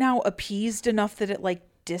fog now appeased enough that it like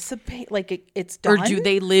dissipate? Like it's done? Or do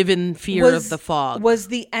they live in fear of the fog? Was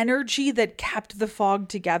the energy that kept the fog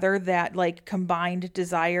together that like combined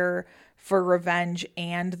desire for revenge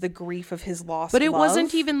and the grief of his lost But it love?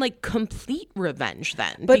 wasn't even like complete revenge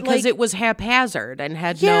then, But, because like- it was haphazard and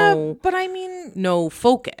had Yeah, no but I mean, no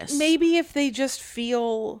focus. maybe if they just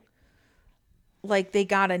feel like they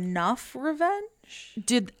got enough revenge.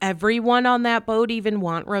 Did everyone on that boat even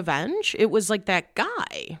want revenge? It was like that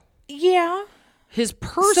guy. Yeah. His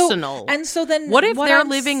personal. So then what if they're I'm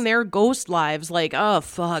living their ghost lives like, oh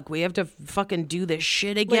fuck, we have to fucking do this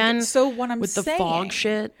shit again? so what I'm with the saying fog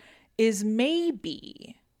shit. is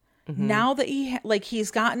maybe Mm-hmm. now that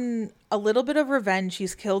he's gotten a little bit of revenge,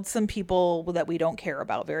 he's killed some people that we don't care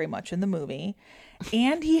about very much in the movie,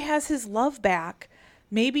 and he has his love back.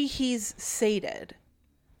 Maybe he's sated.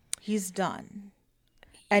 He's done.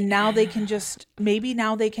 And now they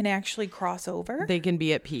can actually cross over. They can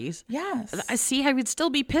be at peace. Yes. I see. I would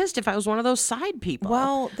still be pissed if I was one of those side people.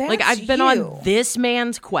 Well, like that's I've been you. on this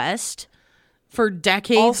man's quest for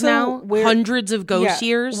decades Also, now, hundreds of ghost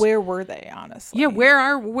years. Where were they, honestly? Yeah,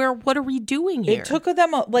 what are we doing here? It took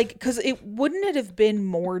them because wouldn't it have been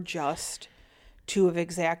more just to have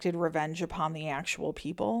exacted revenge upon the actual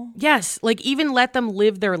people? Yes, like even let them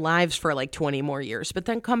live their lives for like 20 more years, but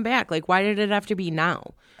then come back. Like, why did it have to be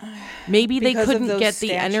now? Maybe they Because of couldn't those get the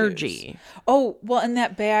statues. energy. Oh, well, and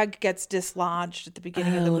that bag gets dislodged at the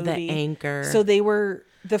beginning of the Oh, the movie. anchor. So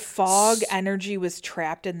the fog energy was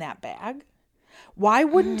trapped in that bag. Why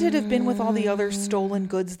wouldn't it have been with all the other stolen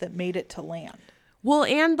goods that made it to land? Well,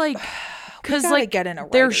 and like, because gotta like get in a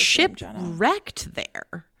their writer's room, ship Jenna. wrecked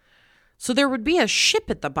there. So there would be a ship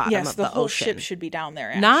at the bottom Yes, of the the whole ocean. ship should be down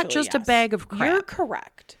there. Not actually, just a yes. bag of crap. You're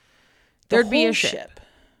correct. The There'd be a whole ship.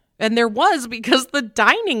 And there was, because the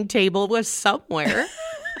dining table was somewhere.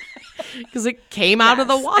 Because it came out of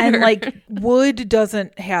the water. And like wood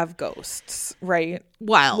doesn't have ghosts, right?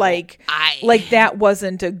 well, Like that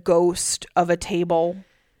wasn't a ghost of a table.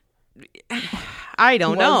 I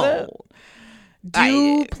don't Was know.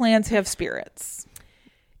 Do plants have spirits?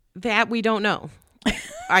 That we don't know.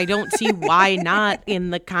 I don't see why not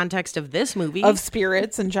in the context of this movie. Of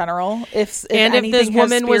spirits in general. If and if this anything has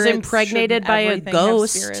woman was spirits, impregnated shouldn't by a everything have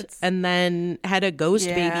ghost spirits? and then had a ghost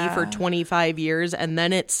baby for Yeah. 25 years and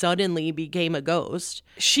then it suddenly became a ghost.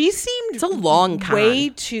 She seemed It's a long con. way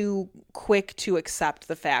too quick to accept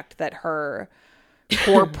the fact that her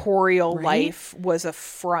corporeal life was a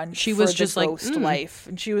front She for was the just like, ghost life.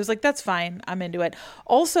 And she was like, that's fine. I'm into it.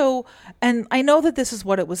 Also, and I know that this is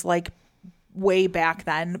what it was like way back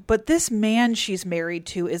then, but this man she's married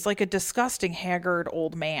to is like a disgusting, haggard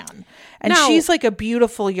old man. And Now, she's like a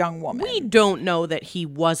beautiful young woman. We don't know that he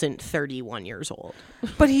wasn't 31 years old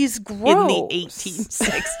But he's gross. in the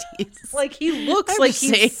 1860s. Like he looks I'm like just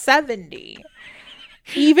he's saying. 70.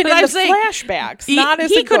 Even But in I'm the saying, flashbacks. Not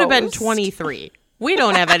as he a could have been ghost. 23. We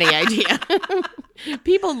don't have any idea.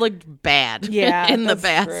 People looked bad Yeah, in the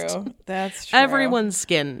that's past. True. That's true. Everyone's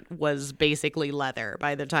skin was basically leather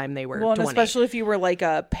by the time they were Well, and 20. especially if you were like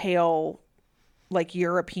a pale, like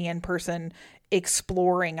European person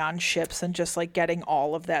exploring on ships and just like getting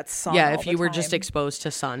all of that sun. yeah, all if the you were just time. exposed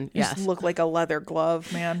to sun. You just Yes. look like a leather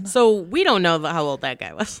glove, man. So we don't know how old that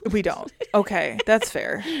guy was. We don't. Okay, that's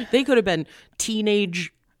fair. They could have been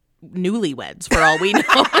teenage newlyweds for all we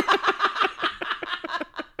know.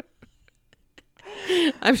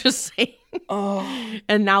 I'm just saying. Oh,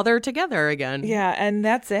 And now they're together again. yeah, and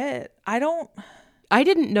that's it. I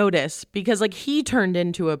didn't notice because like he turned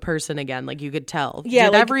into a person again, like you could tell. Yeah,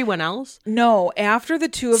 Did like- everyone else? No, after the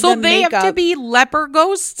two of So them they make have to up, be leper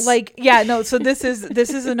ghosts? like, yeah, no, so this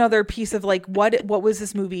is another piece of like what was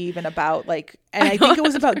this movie even about? Like, and I think it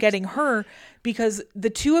was about getting her, because the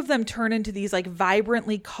two of them turn into these like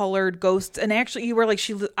vibrantly colored ghosts, and actually you were like,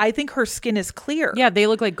 I think her skin is clear. Yeah, they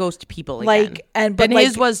look like ghost people again. Like, but and like,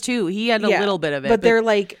 his was too. He had a yeah, little bit of it. but they're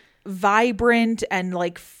like vibrant and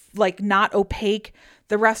like not opaque.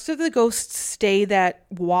 The rest of the ghosts stay that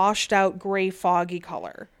washed out gray foggy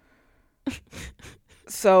color.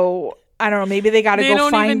 So I don't know. Maybe they got to They go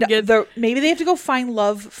don't find even maybe they have to go find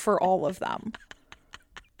love for all of them.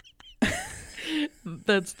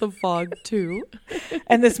 that's the fog too.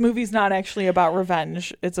 And this movie's not actually about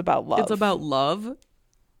revenge. It's about love. It's about love.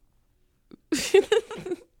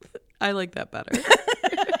 I like that better.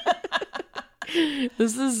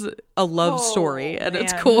 This is a love story at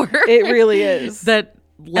its core. It really is. That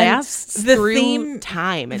lasts through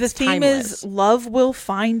time. It's the theme timeless. is love will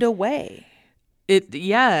find a way.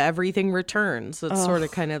 Everything returns. It's sort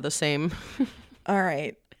of kind of the same. All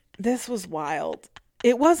right. This was wild.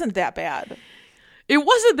 It wasn't that bad. It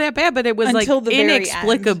wasn't that bad, but it was Until like the very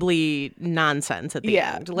inexplicably nonsense at the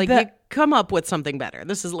end. Like you come up with something better.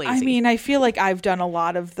 This is lazy. I mean, I feel like I've done a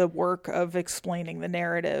lot of the work of explaining the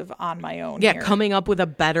narrative on my own. Yeah, here. coming up with a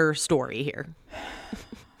better story here.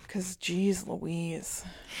 Because, geez Louise.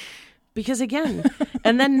 Because again,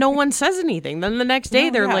 and then no one says anything. Then the next day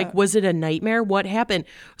they're like, was it a nightmare? What happened?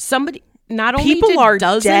 Somebody, not only did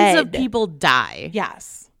dozens of people die.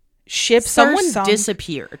 Yes. Ships Someone are sunk.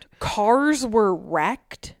 disappeared. Cars were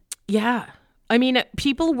wrecked. Yeah. I mean,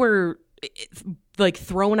 people were like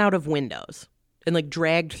thrown out of windows and like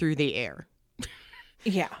dragged through the air.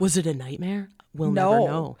 Yeah. Was it a nightmare? We'll never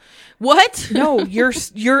know. What? No,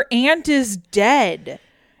 your aunt is dead.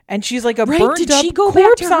 And she's like a burnt Did up she go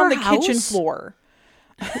corpse back to on her the house? kitchen floor.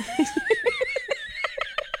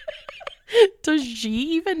 Does she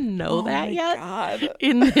even know that yet? God.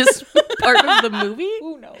 In this part of the movie?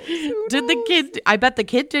 Who knows? Did the kid? I bet the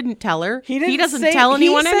kid didn't tell her. He doesn't tell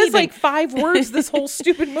anyone anything. He says anything. like 5 words this whole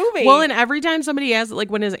stupid movie. Well, and every time somebody asks, like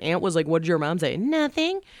when his aunt was like, "What did your mom say?"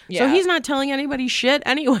 Nothing. So he's not telling anybody shit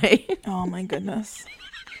anyway. Oh my goodness.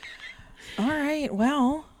 All right.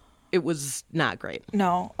 Well, it was not great.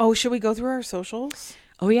 No. Oh, should we go through our socials?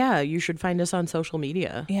 Oh yeah, you should find us on social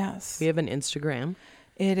media. Yes. We have an Instagram.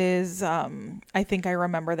 It is, I think I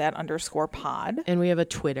remember that _pod. And we have a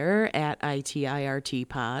Twitter at ITIRT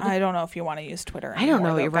pod. I don't know if you want to use Twitter anymore. I don't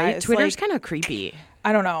know. You're right. Guys. Twitter's like, kind of creepy.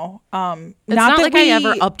 I don't know. It's not like I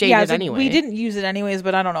ever updated anyway. We didn't use it anyways,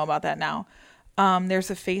 but I don't know about that now.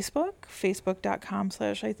 There's a Facebook.com/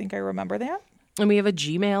 I think I remember that. And we have a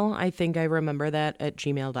Gmail. I think I remember that at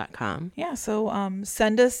gmail.com. Yeah. So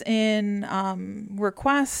send us in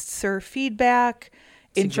requests or feedback.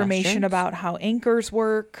 Information about how anchors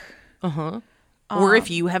work. Or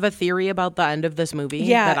if you have a theory about the end of this movie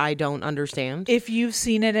that I don't understand. If you've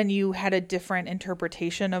seen it and you had a different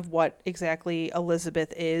interpretation of what exactly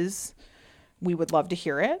Elizabeth is, we would love to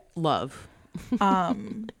hear it. Love.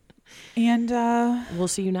 And we'll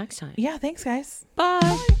see you next time. Yeah, thanks guys.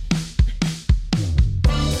 Bye.